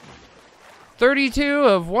 32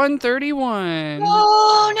 of 131.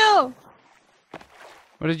 Oh no!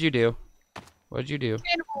 What did you do? What did you do?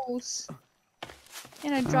 Animals.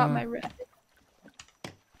 And I dropped my rabbit.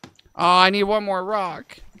 Oh, I need one more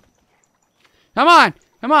rock. Come on.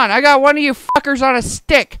 I got one of you fuckers on a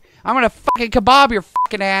stick. I'm gonna fucking kebab your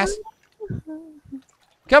fucking ass.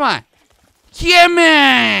 Come on. Yeah,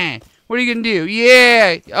 man. What are you gonna do?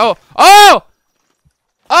 Yeah.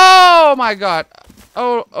 Oh my God.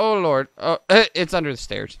 Oh Lord. Oh, it's under the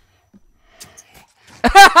stairs.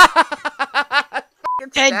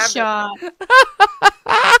 Headshot.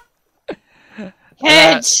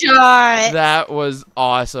 Headshot. That was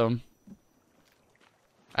awesome.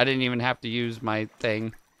 I didn't even have to use my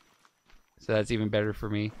thing. So that's even better for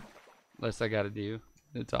me. Less I gotta do.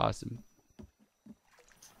 It's awesome.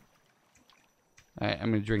 Alright,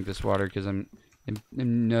 I'm gonna drink this water because I'm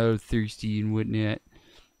no thirsty and whatnot.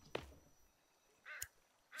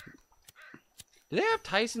 Do they have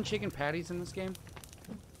Tyson chicken patties in this game?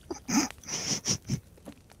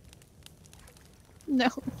 No.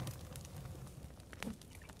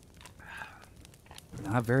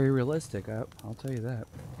 Not very realistic, I'll tell you that.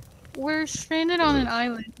 We're stranded on an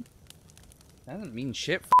island. That doesn't mean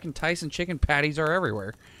shit. Fucking Tyson chicken patties are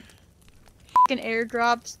everywhere. Fucking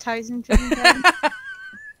airdrops, Tyson chicken patties.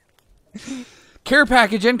 Care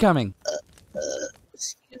package incoming.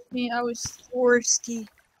 Excuse me, I was thirsty.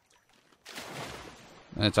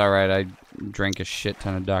 That's alright, I drank a shit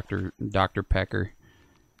ton of Dr. Pecker.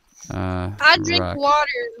 I drink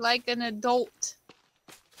water like an adult.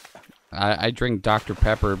 I drink Dr.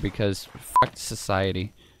 Pepper because fuck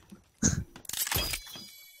society.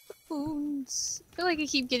 Bones. I feel like I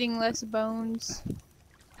keep getting less bones.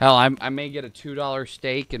 Hell, I may get a $2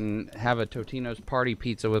 steak and have a Totino's party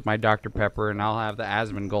pizza with my Dr. Pepper, and I'll have the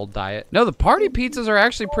Asmongold diet. No, the party pizzas are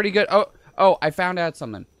actually pretty good. Oh, I found out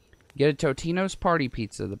something. Get a Totino's party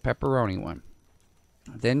pizza, the pepperoni one.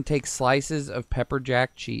 Then take slices of pepper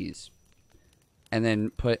jack cheese. And then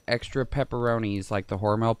put extra pepperonis, like the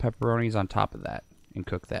Hormel pepperonis, on top of that. And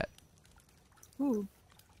cook that. Ooh.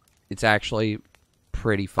 It's actually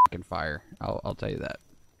pretty fucking fire. I'll tell you that.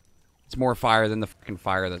 It's more fire than the fucking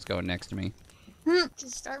fire that's going next to me.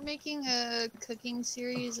 Just start making a cooking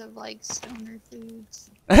series of, like, stoner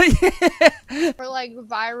foods. Or, like,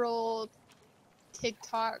 viral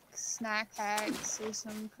TikTok snack hacks or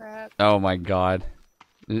some crap. Oh my God.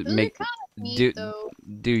 Make kind of neat,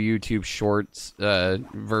 do YouTube Shorts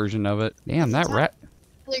version of it. Damn, that rat.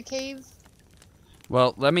 Their cave.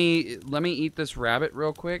 Well, let me eat this rabbit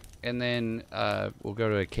real quick, and then we'll go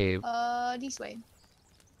to a cave. This way.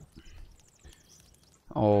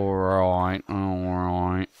 Alright,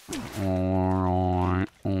 alright, alright.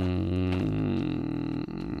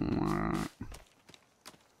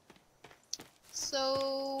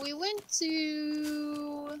 So we went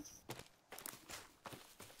to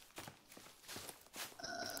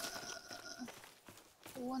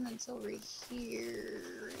the one that's over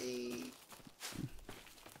here, right?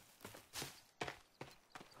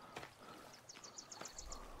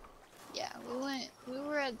 Yeah, we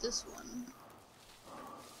were at this one.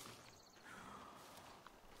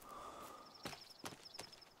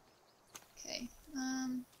 Okay,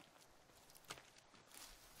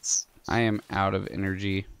 I am out of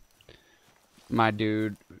energy. My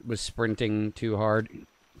dude was sprinting too hard.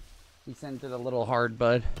 He sent it a little hard,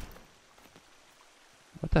 bud.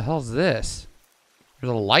 What the hell's this?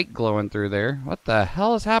 There's a light glowing through there. What the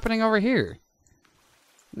hell is happening over here?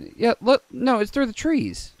 Yeah, look. No, it's through the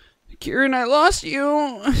trees. Kieran, I lost you.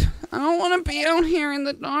 I don't want to be out here in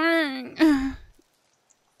the dark.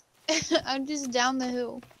 I'm just down the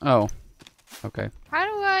hill. Oh. Okay. How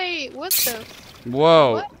do I... What the...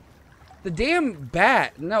 Whoa. What? The damn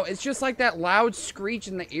bat. No, it's just like that loud screech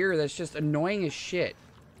in the ear that's just annoying as shit.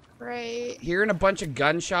 Right. Hearing a bunch of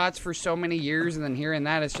gunshots for so many years and then hearing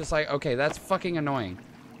that, it's just like, okay, that's fucking annoying.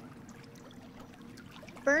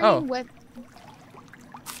 Burning weapon.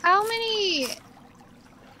 How many...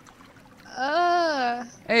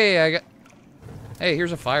 Hey, Hey,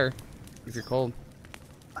 here's a fire. If you're cold.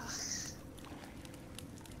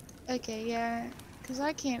 Okay, yeah. Because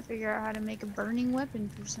I can't figure out how to make a burning weapon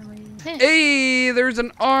for some reason. Hey, there's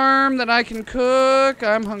an arm that I can cook.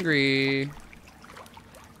 I'm hungry.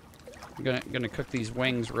 I'm gonna cook these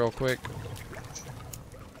wings real quick.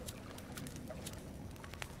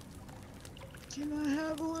 Can I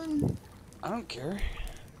have one? I don't care.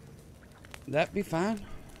 That'd be fine.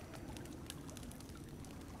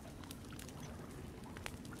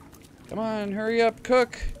 Come on, hurry up,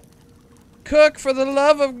 cook. Cook for the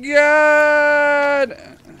love of God.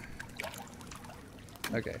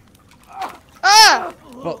 Okay. Ah!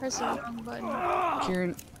 Well, Press the wrong button.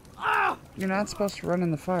 Kieran, you're not supposed to run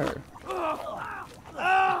in the fire.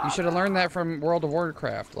 You should have learned that from World of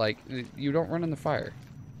Warcraft. Like, you don't run in the fire.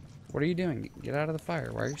 What are you doing? Get out of the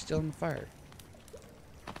fire. Why are you still in the fire?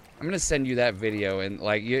 I'm gonna send you that video, and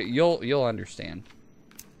like you'll understand.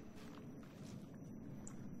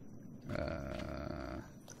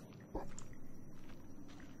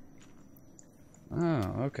 Oh,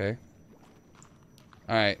 okay.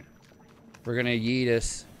 All right, we're gonna yeet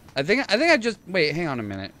us. I think I just wait. Hang on a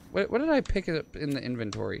minute. What did I pick up in the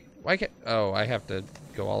inventory? Why can't? Oh, I have to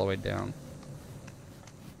go all the way down.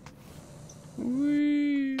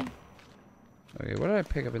 Whee. Okay, what did I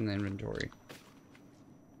pick up in the inventory?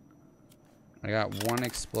 I got one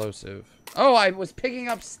explosive. Oh, I was picking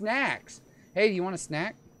up snacks. Hey, do you want a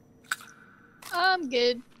snack? I'm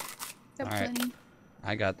good. Got All right. plenty.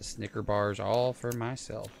 I got the Snicker bars all for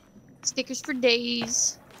myself. Stickers for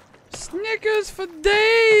days. Snickers for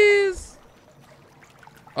days.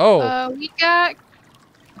 Oh. We got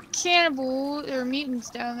cannibal or mutants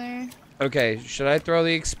down there. Okay, should I throw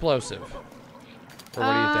the explosive? Or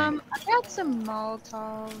what do you think? I got some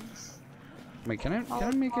Molotovs. Wait, can I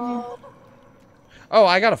make any? Oh,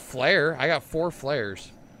 I got a flare. I got 4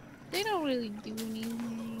 flares. They don't really do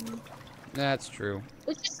anything. That's true.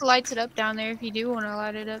 It just lights it up down there if you do want to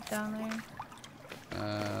light it up down there.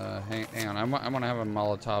 Hang on. I want to have a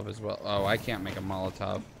Molotov as well. Oh, I can't make a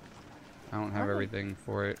Molotov. I don't have everything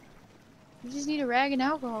for it. You just need a rag and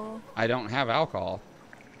alcohol. I don't have alcohol.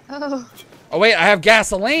 Oh. Oh, wait. I have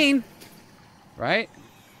gasoline. Right?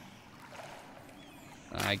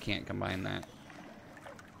 I can't combine that.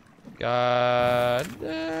 God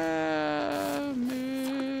damn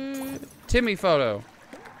it. Timmy photo.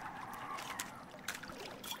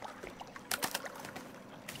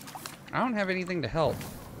 I don't have anything to help.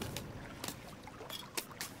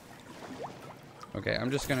 Okay,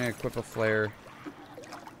 I'm just gonna equip a flare.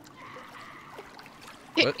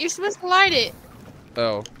 What? You're supposed to light it.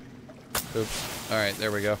 Oh. Oops. Alright,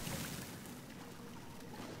 there we go.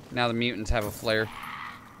 Now the mutants have a flare.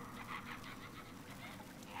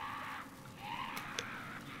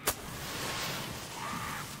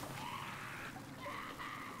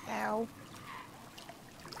 Ow.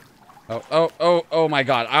 Oh my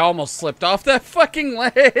god, I almost slipped off that fucking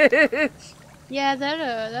ledge! Yeah,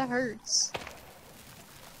 that hurts.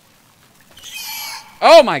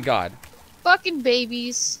 Oh my god. Fucking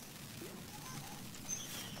babies.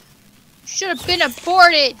 Should have been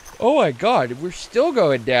aborted. Oh my god, we're still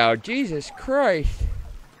going down. Jesus Christ.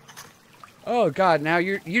 Oh god, now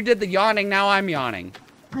you did the yawning, now I'm yawning.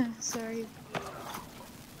 Sorry.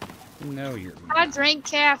 No, you're I not. drank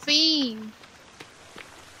caffeine.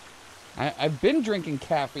 I've been drinking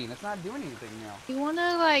caffeine. It's not doing anything now. You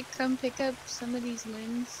wanna like come pick up some of these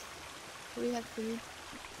limbs? Do we have food?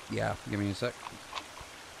 Yeah, give me a sec.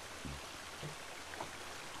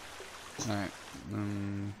 Alright.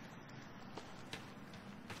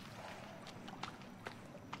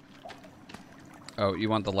 Oh, you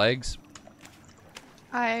want the legs?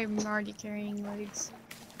 I'm already carrying legs.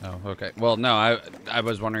 Oh, okay. Well, no, I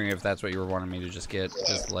was wondering if that's what you were wanting me to just get,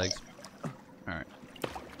 just the legs. Alright.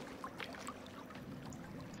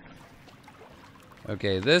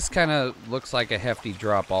 Okay, this kind of looks like a hefty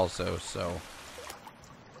drop also, so...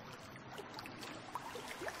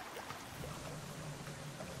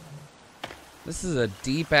 This is a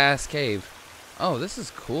deep-ass cave. Oh, this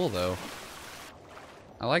is cool, though.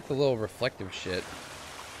 I like the little reflective shit.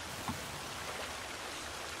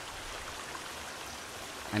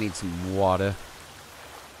 I need some water.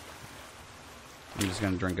 I'm just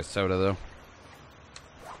gonna drink a soda, though.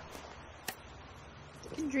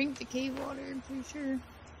 You can drink the cave water, I'm pretty sure.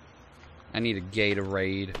 I need a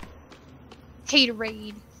Gatorade.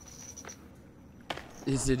 Haterade.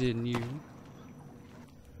 Is it in you?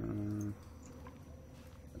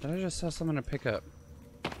 Did I just saw something to pick up?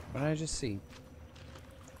 What did I just see?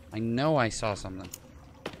 I know I saw something.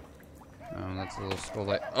 Oh, that's a little skull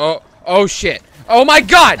light. Oh, oh shit! Oh my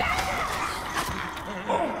god!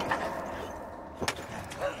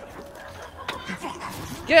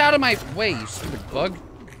 Get out of my way, you stupid bug!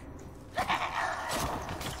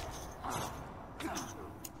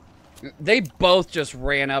 They both just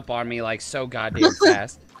ran up on me like so goddamn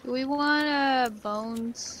fast. Do we want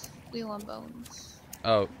bones? We want bones.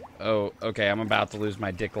 Oh, okay, I'm about to lose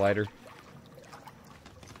my dick lighter.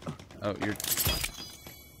 Oh, you're...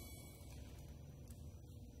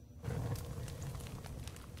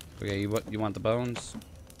 Okay, you want the bones?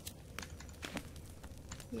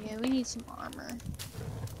 Yeah, we need some armor.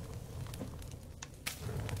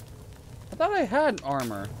 I thought I had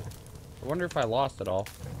armor. I wonder if I lost it all.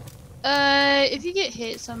 If you get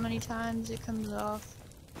hit so many times, it comes off.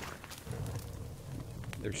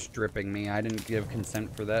 They're stripping me. I didn't give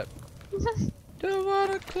consent for that. Don't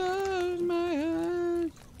wanna close my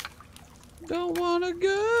eyes. Don't wanna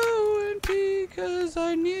go and pee 'cause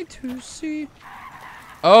I need to see.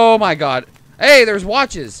 Oh my god. Hey, there's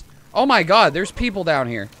watches. Oh my god, there's people down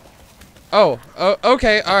here. Oh,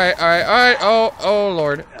 okay. Alright. Oh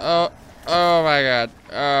lord. Oh my god.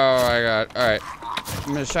 Oh my god. Alright.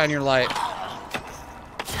 I'm gonna shine your light.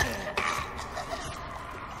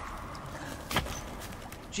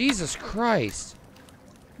 Jesus Christ.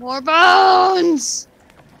 More bones!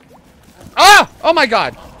 Ah! Oh my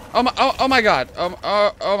god. Oh my god. Oh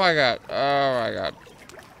my god. Oh my god.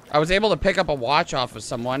 I was able to pick up a watch off of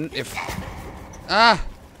someone if... Ah!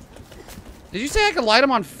 Did you say I could light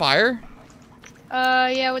them on fire?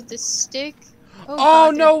 Yeah, with the stick. Oh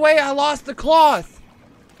God, no way, I lost the cloth!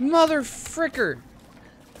 Mother fricker!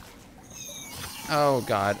 Oh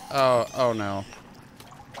god. Oh no.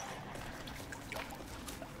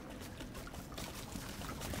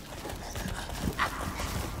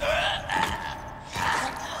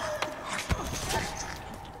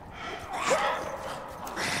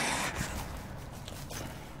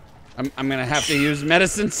 I'm gonna have to use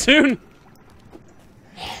medicine soon.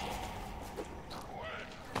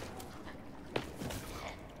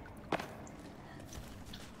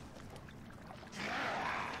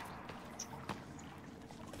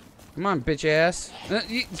 Come on, bitch ass.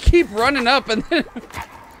 You keep running up and then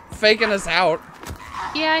faking us out.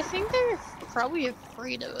 Yeah, I think they're probably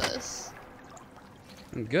afraid of us.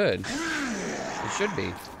 Good. It should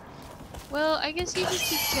be. Well, I guess you just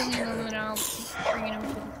keep killing them and I'll keep bringing them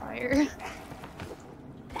to the fire.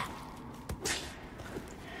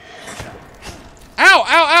 Ow!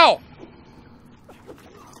 Ow!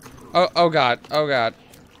 Ow! Oh god. Oh god.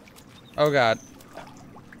 Oh god.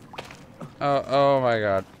 Oh my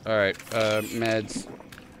god. Alright, meds.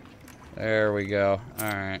 There we go.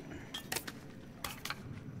 Alright.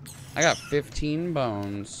 I got 15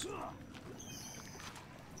 bones.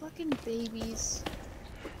 Fucking babies.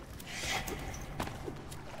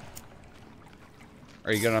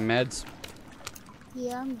 Are you good on meds?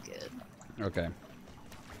 Yeah, I'm good. Okay.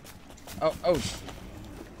 Oh.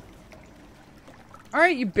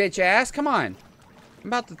 Alright, you bitch ass. Come on. I'm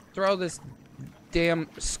about to throw this damn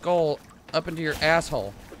skull up into your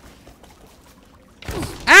asshole. Ow!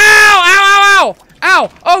 Ow! Ow! Ow!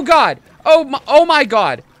 Ow! Oh god! Oh my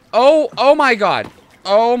god! Oh my god!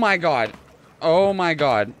 Oh my god! Oh my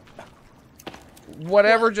god!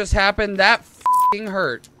 Whatever just happened, that f***ing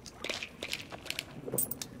hurt.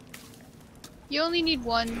 You only need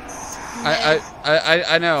one.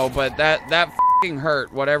 I know, but that fucking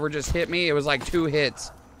hurt. Whatever just hit me, it was like 2 hits.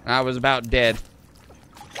 And I was about dead.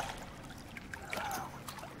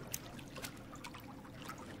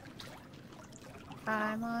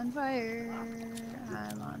 I'm on fire.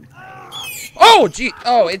 I'm on fire. Oh, gee.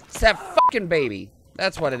 Oh, it's that fucking baby.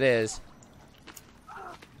 That's what it is.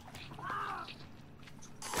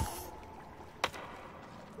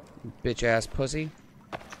 Bitch ass pussy.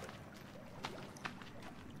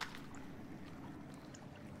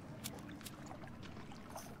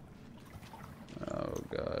 Oh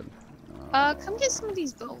god. Come get some of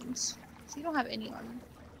these bones. So you don't have any on you.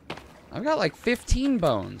 I've got like 15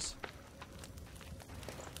 bones.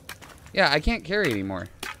 Yeah, I can't carry anymore.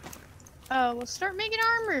 Oh, well start making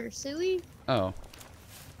armor, silly. Oh.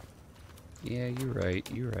 Yeah, you're right.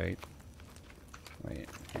 You're right. Wait,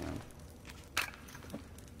 hang on.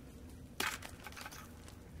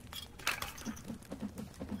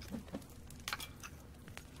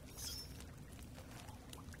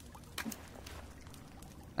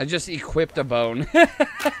 I just equipped a bone.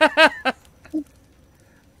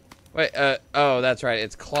 Wait, oh, that's right.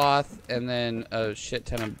 It's cloth and then a shit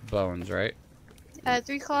ton of bones, right?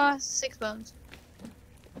 3 cloths, 6 bones.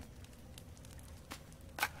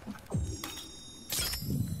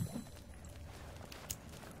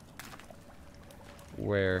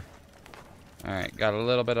 Where? Alright, got a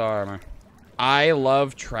little bit of armor. I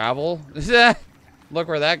love travel. Look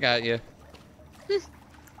where that got you.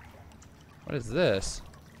 What is this?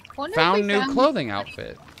 Found new clothing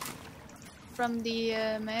outfit. From the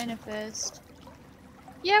manifest.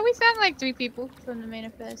 Yeah, we found like 3 people from the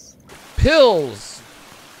manifest. Pills!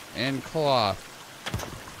 And cloth.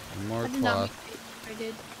 And more I did not cloth. make it. I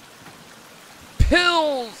did.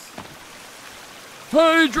 Pills!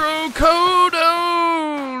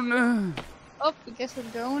 Hydrocodone! Oh, I guess we're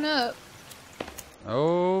going up.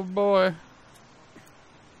 Oh boy.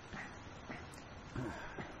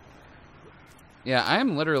 Yeah, I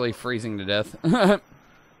am literally freezing to death.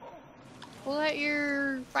 Pull out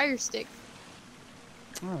your fire stick.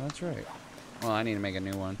 Oh, that's right. Well, I need to make a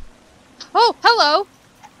new one. Oh, hello!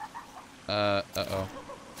 Uh-oh.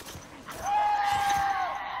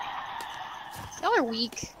 Y'all are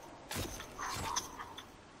weak.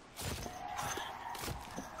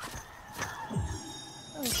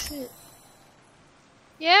 Oh, shit.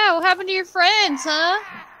 Yeah, what happened to your friends, huh?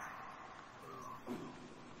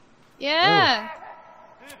 Yeah. Oh.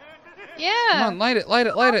 Yeah. Come on, light it, light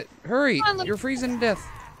it, light it. Hurry. Come on, You're freezing to death.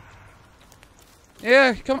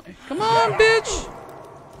 Yeah, come on, bitch.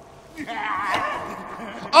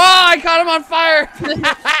 Oh, I caught him on fire.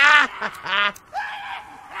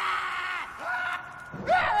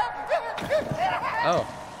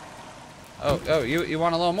 Oh, you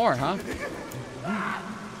want a little more, huh?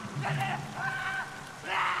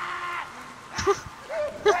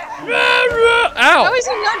 Ow! How is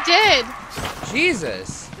he not dead?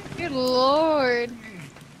 Jesus. Good lord.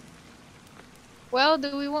 Well,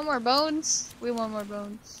 do we want more bones? We want more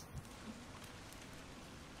bones.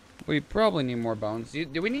 We probably need more bones.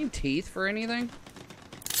 Do we need teeth for anything?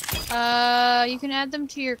 You can add them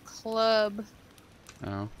to your club.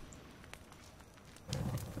 Oh.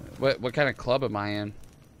 What kind of club am I in?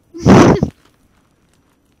 Oh,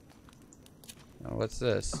 what's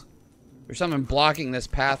this? There's something blocking this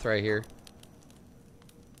path right here.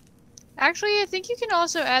 Actually, I think you can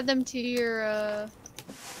also add them to your,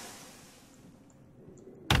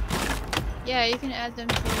 yeah, you can add them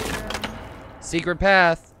to your, Secret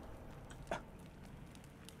path.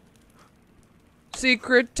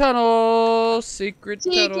 Secret tunnel. Secret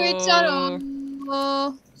tunnel. Secret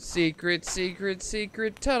tunnel. Secret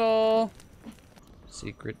tunnel.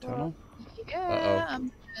 Secret tunnel. Yeah,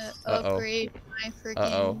 I'm gonna upgrade my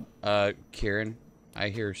freaking. Kieran, I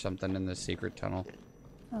hear something in the secret tunnel.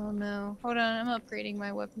 Oh no! Hold on, I'm upgrading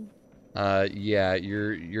my weapon. Yeah,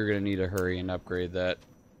 you're gonna need to hurry and upgrade that.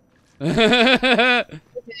 Okay,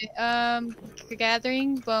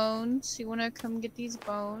 gathering bones. You wanna come get these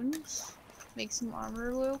bones? Make some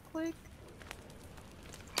armor real quick.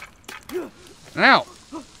 Ow!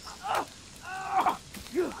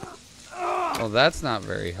 Well, that's not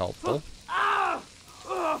very helpful.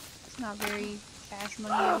 It's not very cash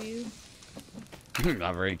money of you.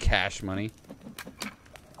 Not very cash money.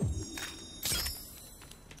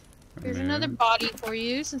 Here's another body for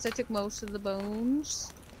you, since I took most of the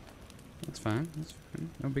bones. That's fine. That's fine.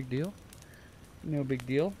 No big deal. No big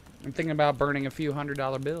deal. I'm thinking about burning a few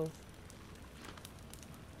 $100 bills.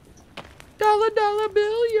 Dollar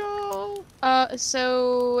bill, y'all.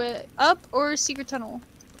 So up or secret tunnel?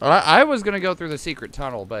 Well, I was gonna go through the secret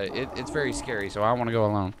tunnel, but it's very scary, so I want to go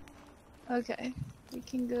alone. Okay. We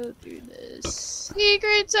can go through this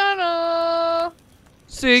secret tunnel.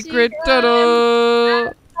 Secret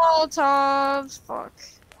tunnel. Molotovs. Fuck.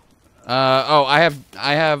 Oh, I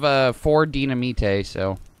have 4 dynamite,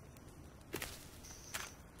 so.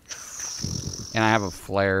 And I have a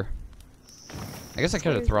flare. I guess I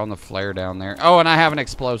could have thrown the flare down there. Oh, and I have an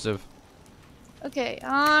explosive. Okay,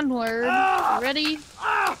 onward. Ready?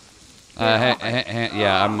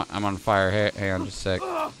 Yeah, I'm on fire. Hang on just a sec.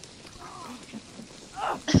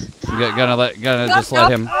 I'm gonna just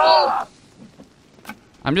let him.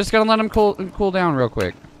 I'm just gonna let him cool down real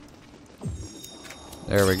quick.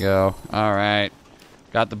 There we go. All right,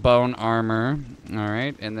 got the bone armor. All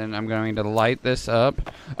right, and then I'm going to light this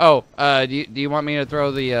up. Oh, do you want me to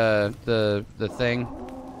throw the thing?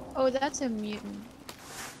 Oh, that's a mutant.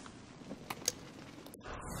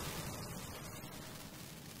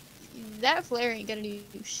 That flare ain't gonna do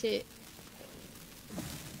shit.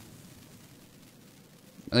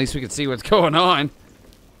 At least we can see what's going on.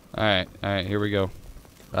 All right, here we go.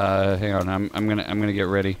 Hang on, I'm gonna get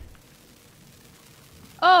ready.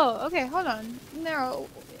 Oh, okay, hold on. No,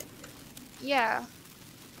 yeah,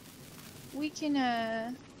 we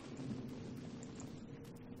can.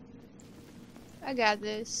 I got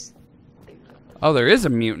this. Oh, there is a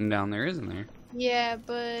mutant down there, isn't there? Yeah,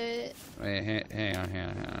 but. Wait, hang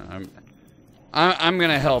on. I'm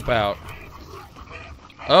gonna help out.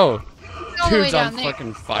 Oh, dude's on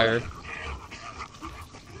fucking fire.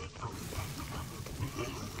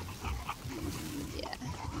 Yeah.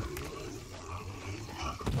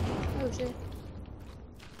 Oh shit.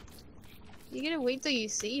 You gotta wait till you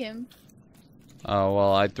see him. Oh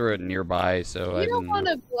well, I threw it nearby, so I You don't didn't. want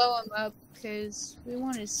to blow him up because we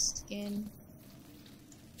want his skin.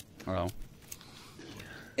 Oh.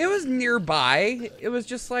 It was nearby. It was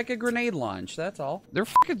just like a grenade launch, that's all. They're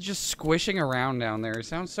fucking just squishing around down there. It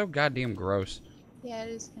sounds so goddamn gross. Yeah, it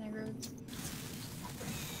is kind of gross.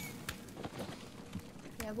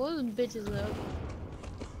 Yeah, blow them bitches up.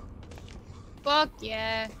 Fuck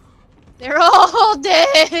yeah. They're all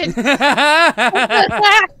dead!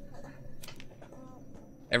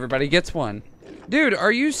 Everybody gets one. Dude,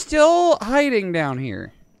 are you still hiding down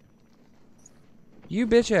here? You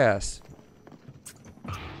bitch ass.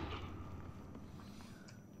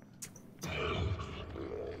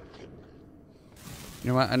 You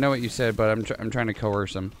know what? I know what you said, but I'm trying to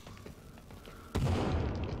coerce him.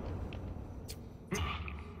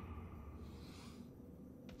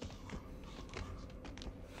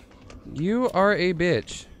 You are a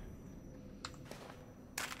bitch.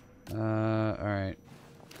 Alright.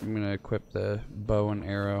 I'm gonna equip the bow and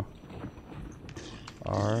arrow.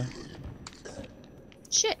 R.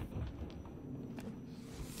 Shit.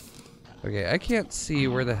 Okay, I can't see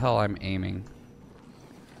where the hell I'm aiming.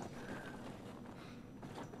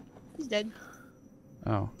 He's dead.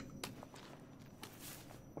 Oh.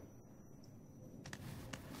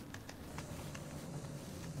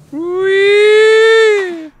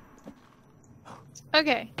 Whee!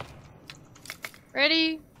 Okay.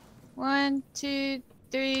 Ready? 1, 2,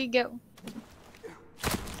 3, go.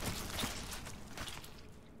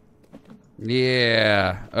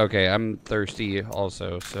 Yeah. Okay, I'm thirsty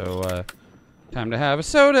also, so time to have a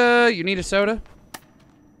soda. You need a soda?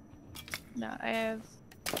 No, I have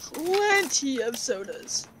plenty of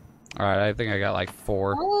sodas. Alright, I think I got like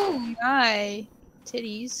 4. Oh my.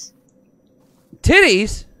 Titties.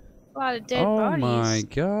 Titties? A lot of dead Oh bodies. my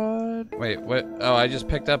god. Wait, what? Oh, I just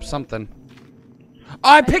picked up something. Oh,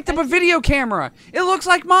 I picked up a video camera! It looks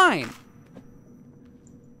like mine!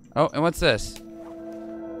 Oh, and what's this?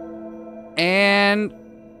 And...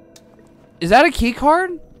 Is that a key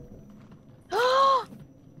card?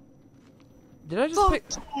 Did I just pick...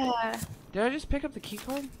 Yeah. Did I just pick up the key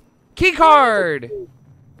card? Key card!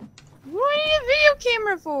 What do you need a video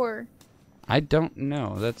camera for? I don't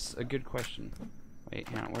know. That's a good question. Wait,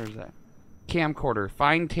 hang on, where's that? Camcorder.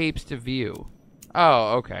 Find tapes to view.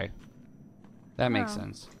 Oh, okay. That makes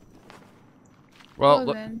sense.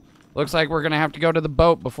 Well, looks like we're gonna have to go to the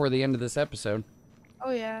boat before the end of this episode. Oh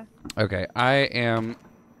yeah. Okay, I am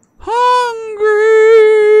hungry.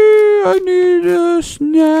 I need a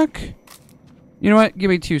snack. You know what? Give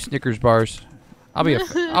me 2 Snickers bars. I'll be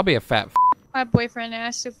a fat. My boyfriend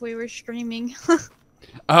asked if we were streaming.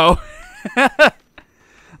 Oh.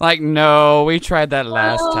 Like, no, we tried that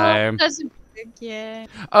last time. That's yeah.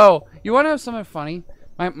 Oh, you want to know something funny?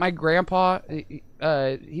 My grandpa,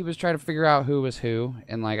 he was trying to figure out who was who,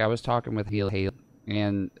 and like I was talking with Haley,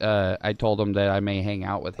 and I told him that I may hang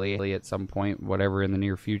out with Haley at some point, whatever in the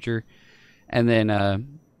near future, and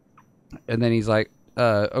then he's like,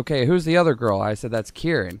 okay, who's the other girl? I said that's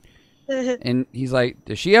Kieran, And he's like,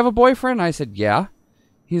 does she have a boyfriend? I said, yeah.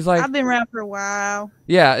 He's like, I've been around for a while.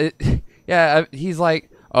 yeah, yeah. He's like,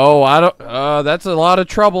 oh, I don't. That's a lot of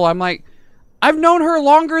trouble. I'm like, I've known her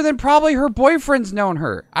longer than probably her boyfriend's known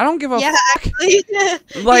her. I don't give a Yeah, fuck. actually.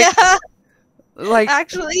 Like, yeah, like,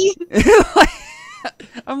 actually. like,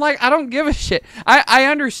 I'm like, I don't give a shit. I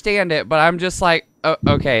understand it, but I'm just like,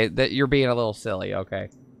 okay, that you're being a little silly. Okay,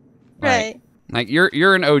 Right. like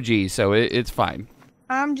you're an OG, so it's fine.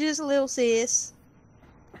 I'm just a little sis.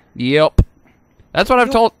 Yep. That's what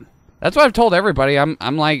I've told. That's what I've told everybody. I'm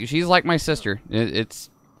like, she's like my sister. It's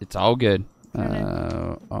all good. He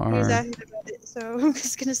was asking about it, so I'm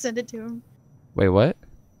just gonna send it to him. Wait, what?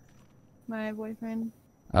 My boyfriend.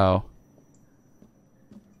 Oh.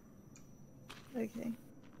 Okay.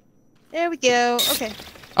 There we go. Okay.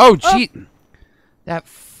 Oh, gee. That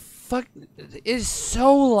fuck is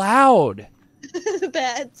so loud.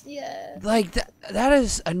 Bad. Yeah. Like that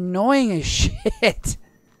is annoying as shit.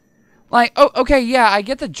 Like, oh, okay, yeah, I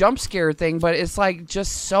get the jump scare thing, but it's like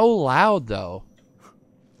just so loud though.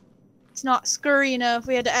 It's not scurry enough.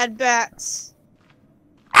 We had to add bats.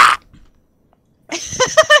 Ah!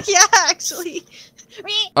 Yeah, actually.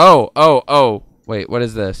 Oh. Wait, what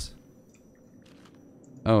is this?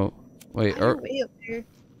 Oh, wait. Way up there.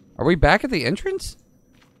 Are we back at the entrance?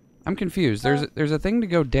 I'm confused. There's a thing to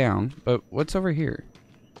go down, but what's over here?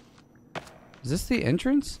 Is this the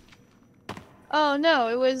entrance? Oh no,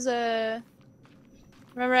 it was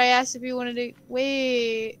remember I asked if you wanted to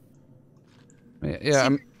wait. Yeah,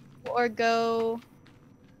 Or go.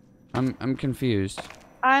 I'm confused.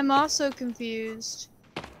 I'm also confused.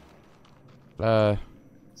 So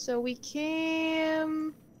we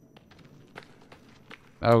came.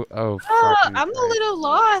 Oh, Oh, fucking I'm a Christ. little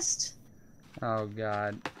lost. Oh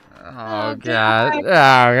god. Oh Oh, god.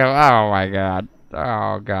 God. Oh my god.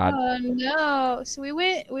 Oh god. Oh no! So we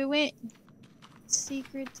went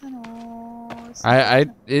secret tunnel. I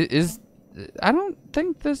don't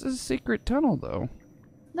think this is a secret tunnel though.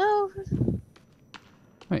 No.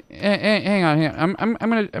 Wait, hang on. I'm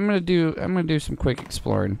gonna do some quick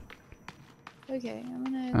exploring. Okay, I'm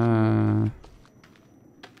gonna.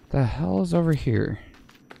 The hell is over here?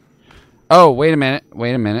 Oh, wait a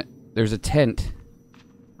minute. There's a tent.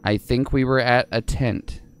 I think we were at a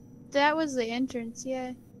tent. That was the entrance,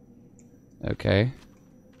 yeah. Okay.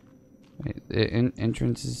 Wait, the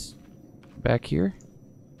entrance is back here?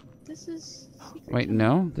 This is. Wait,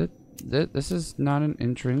 no. This is not an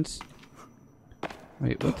entrance.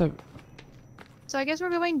 Wait, what the? So I guess we're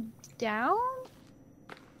going down?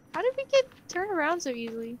 How did we get turned around so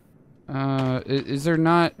easily? Is there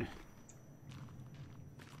not?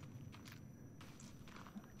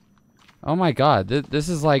 Oh my god, this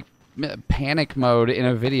is like panic mode in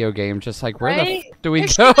a video game. Just like, where the f do we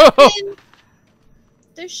go?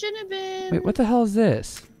 There shouldn't have been. Wait, what the hell is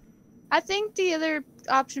this? I think the other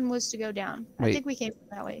option was to go down. Wait. I think we came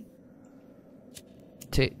that way.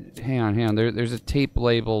 Hang on. There's a tape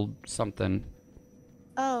labeled something.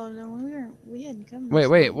 Oh no, we hadn't come. This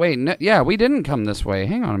Wait. No, yeah, we didn't come this way.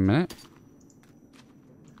 Hang on a minute.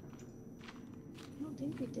 I don't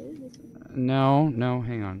think we did. No,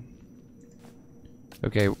 hang on.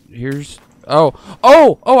 Okay, here's. Oh,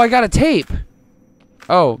 I got a tape.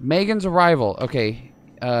 Oh, Megan's arrival. Okay.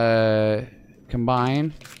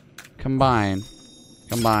 Combine.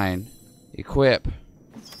 Equip.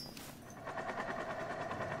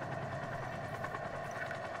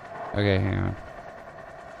 Okay, hang on.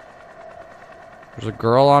 There's a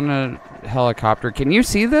girl on a helicopter. Can you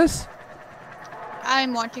see this?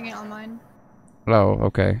 I'm watching it on mine. Oh,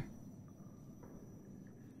 okay.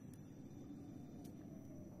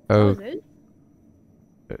 Oh. Is it?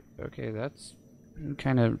 Okay, that's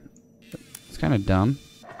kind of dumb.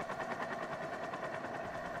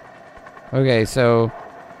 Okay, so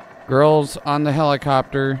girls on the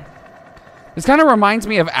helicopter. This kind of reminds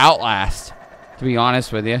me of Outlast, to be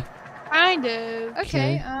honest with you. Kind of.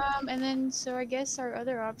 Okay. Okay. And then so I guess our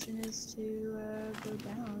other option is to go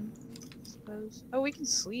down. I suppose. Oh, we can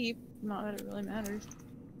sleep. Not that it really matters.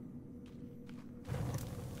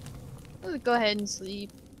 We'll go ahead and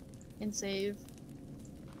sleep and save.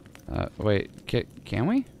 Wait, can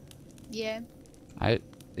we? Yeah.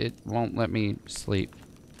 It won't let me sleep.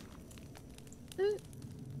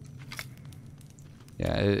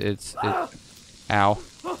 Yeah, it's ow. Ow.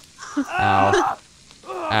 Ow.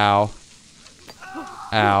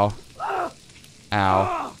 Ow.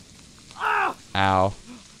 Ow. Ow.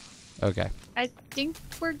 Okay. I think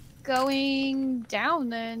we're going down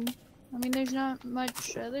then. I mean, there's not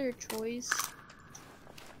much other choice.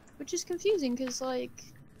 Which is confusing, because, like...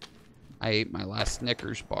 I ate my last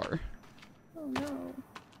Snickers bar. Oh, no.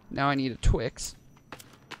 Now I need a Twix.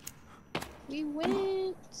 We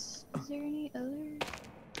went. Is there any other?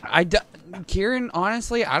 Kieran,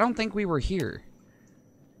 honestly, I don't think we were here.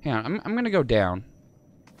 Hang on, I'm gonna go down.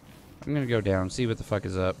 I'm gonna go down, see what the fuck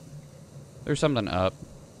is up. There's something up.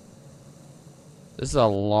 This is a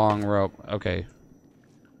long rope. Okay.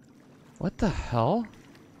 What the hell?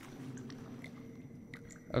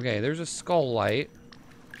 Okay, there's a skull light.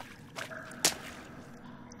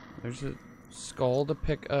 There's a skull to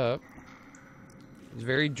pick up. It's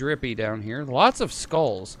very drippy down here. Lots of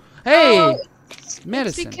skulls. Hey! Oh,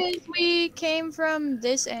 medicine. It's because we came from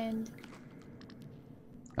this end.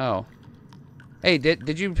 Oh. Hey,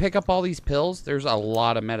 did you pick up all these pills? There's a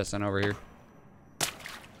lot of medicine over here.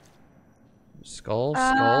 Skull,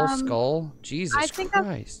 skull. Jesus I think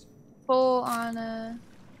Christ. I'm full on a...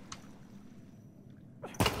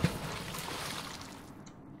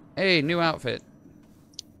 Hey, new outfit.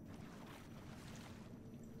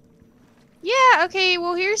 Yeah, okay,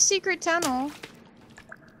 well here's Secret Tunnel.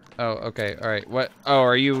 Oh, okay, alright. What? Oh,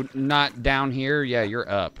 are you not down here? Yeah, you're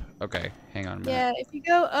up. Okay, hang on a minute. Yeah, if you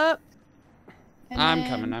go up...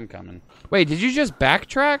 I'm coming. Wait, did you just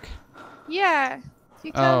backtrack? Yeah. If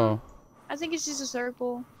you come, Oh. I think it's just a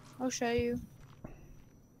circle. I'll show you.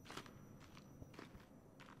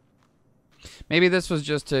 Maybe this was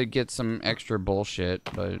just to get some extra bullshit,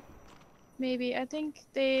 but... Maybe. I think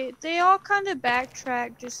they all kind of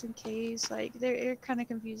backtrack just in case. Like, they're kind of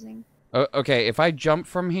confusing. Okay, if I jump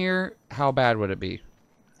from here, how bad would it be?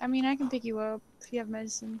 I mean, I can pick you up if you have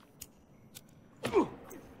medicine.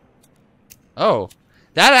 Oh,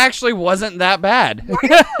 that actually wasn't that bad. Why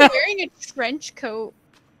are you wearing a trench coat?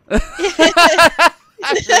 Really?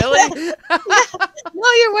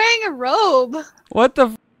 No, you're wearing a robe. What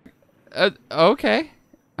the okay.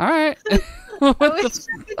 Alright. I wish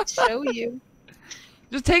I could show you.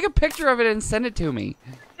 Just take a picture of it and send it to me.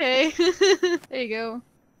 Okay. There you go.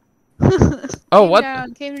 Oh, what?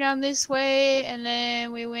 Came down this way, and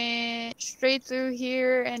then we went straight through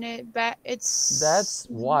here, and it's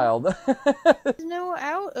wild. there's no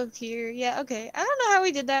out of here. Yeah, okay. I don't know how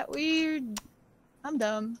we did that. I'm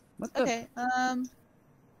dumb. What the? Okay.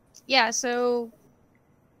 Yeah. So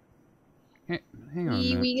Hang on a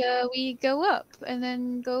minute. we go up and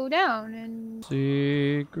then go down and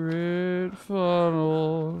Secret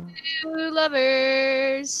funnel. two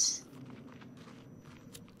lovers.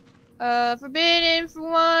 Forbidden for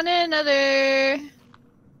one another.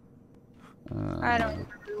 I don't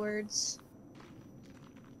remember the words.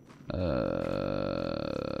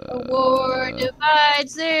 A war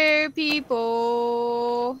divides their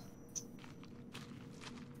people.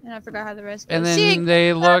 And I forgot how the rest goes. And then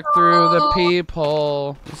they look through the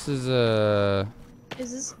peephole. This is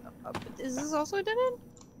Is this also a dead end?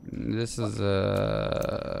 This is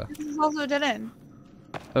This is also a dead end.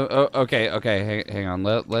 okay. Hang on.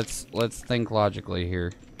 Let's think logically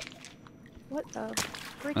here. What the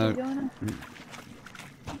frick is going on?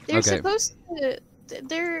 They're supposed to.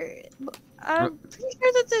 I'm pretty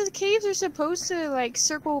sure that the caves are supposed to like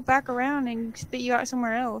circle back around and spit you out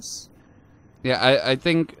somewhere else. Yeah, I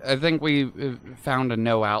think we found a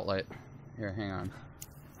no outlet. Here, hang on.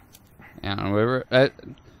 Yeah,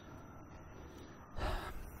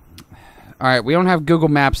 all right, we don't have Google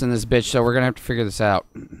Maps in this bitch, so we're gonna have to figure this out.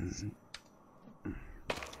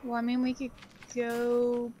 Well, I mean, we could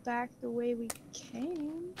go back the way we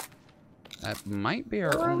came. That might be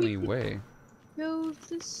our only way. Go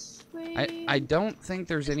this way. I don't think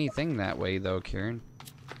there's anything that way though, Kieran.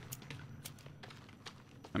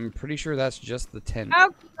 I'm pretty sure that's just the tent.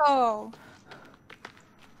 Alcohol.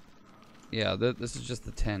 Yeah, this is just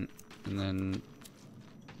the tent, and then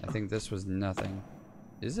I think this was nothing.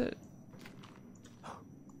 Is it?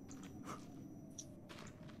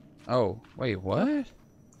 Oh, wait, what?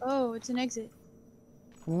 Oh, it's an exit.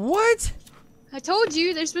 What? I told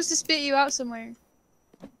you, they're supposed to spit you out somewhere.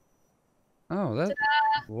 Oh, that.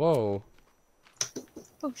 Whoa.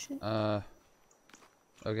 Oh shit.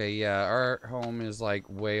 Okay, yeah, our home is like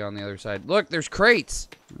way on the other side. Look, there's crates.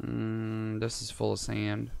 This is full of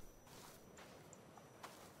sand.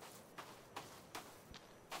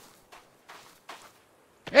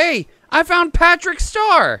 Hey, I found Patrick's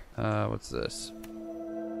star. What's this?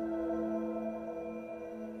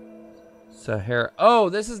 Sahara. Oh,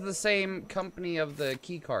 this is the same company of the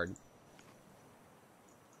key card.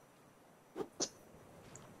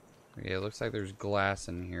 Okay, it looks like there's glass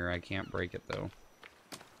in here. I can't break it though.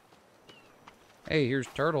 Hey, here's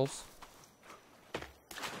turtles.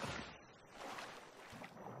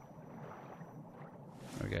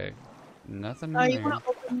 Okay, nothing in Oh, you there. want to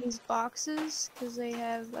open these boxes? Because they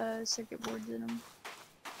have circuit boards in them.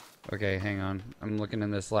 Okay, hang on. I'm looking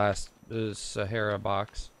in this last Sahara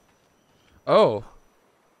box. Oh.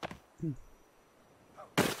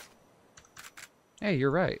 Hey,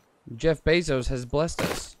 you're right. Jeff Bezos has blessed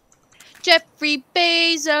us. Jeffrey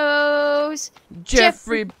Bezos.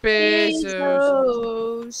 Jeffrey Bezos.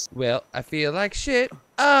 Bezos. Well, I feel like shit.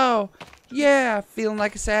 Oh, yeah, feeling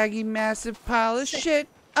like a saggy, massive pile of shit.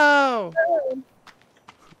 Oh.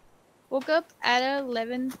 Woke up at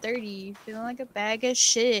 11:30, feeling like a bag of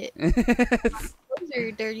shit. Clothes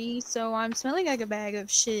are dirty, so I'm smelling like a bag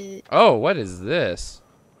of shit. Oh, what is this?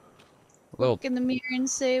 Little. Look in the mirror and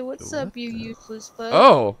say, "What's up, you useless fuck?"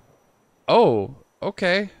 Oh. Oh.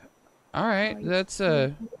 Okay. All right. That's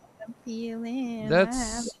I'm feeling. That's. I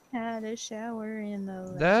haven't had a shower in the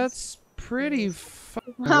last. That's pretty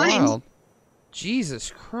fucking wild.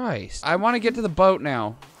 Jesus Christ. I want to get to the boat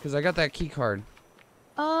now because I got that key card.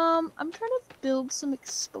 I'm trying to build some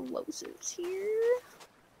explosives here.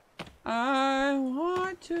 I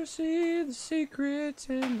want to see the secrets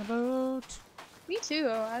in the boat. Me too.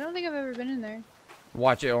 I don't think I've ever been in there.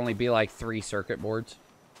 Watch it only be like 3 circuit boards.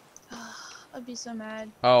 I'd be so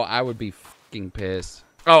mad. Oh, I would be fucking pissed.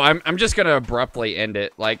 Oh, I'm just gonna abruptly end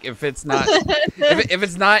it. Like if it's not if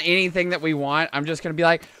it's not anything that we want, I'm just gonna be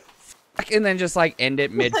like, fuck, and then just like end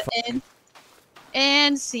it mid.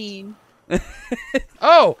 And scene.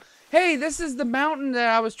 Oh, hey, this is the mountain that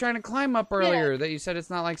I was trying to climb up earlier. That you said it's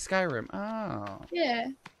not like Skyrim. Oh. Yeah.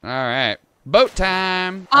 All right, boat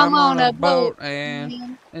time. I'm on a boat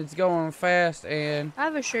and it's going fast and. I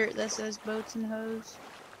have a shirt that says boats and hoes.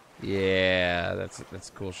 Yeah, that's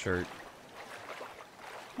a cool shirt.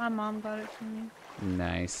 My mom got it for me.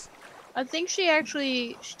 Nice. I think she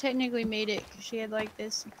technically made it because she had like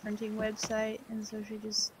this printing website, and so she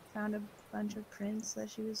just found a bunch of prints that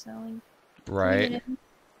she was selling. Right.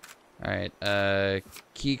 All right.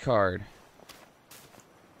 Key card.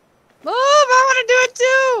 Move! I want to do it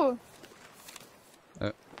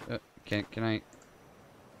too. Can I?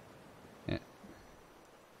 Yeah.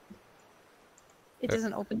 It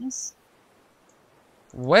doesn't open this.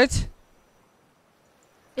 What?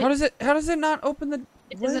 How does it not open the?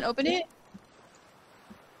 It doesn't open it.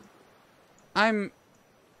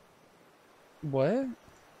 What?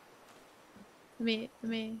 Let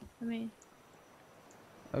me.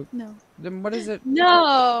 Oh, No. Then what is it?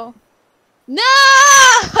 No. No.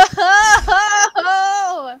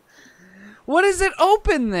 What is it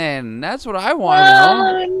open then? That's what I want to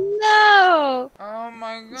know. Oh no. Oh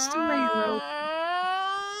my Just do my rope. god.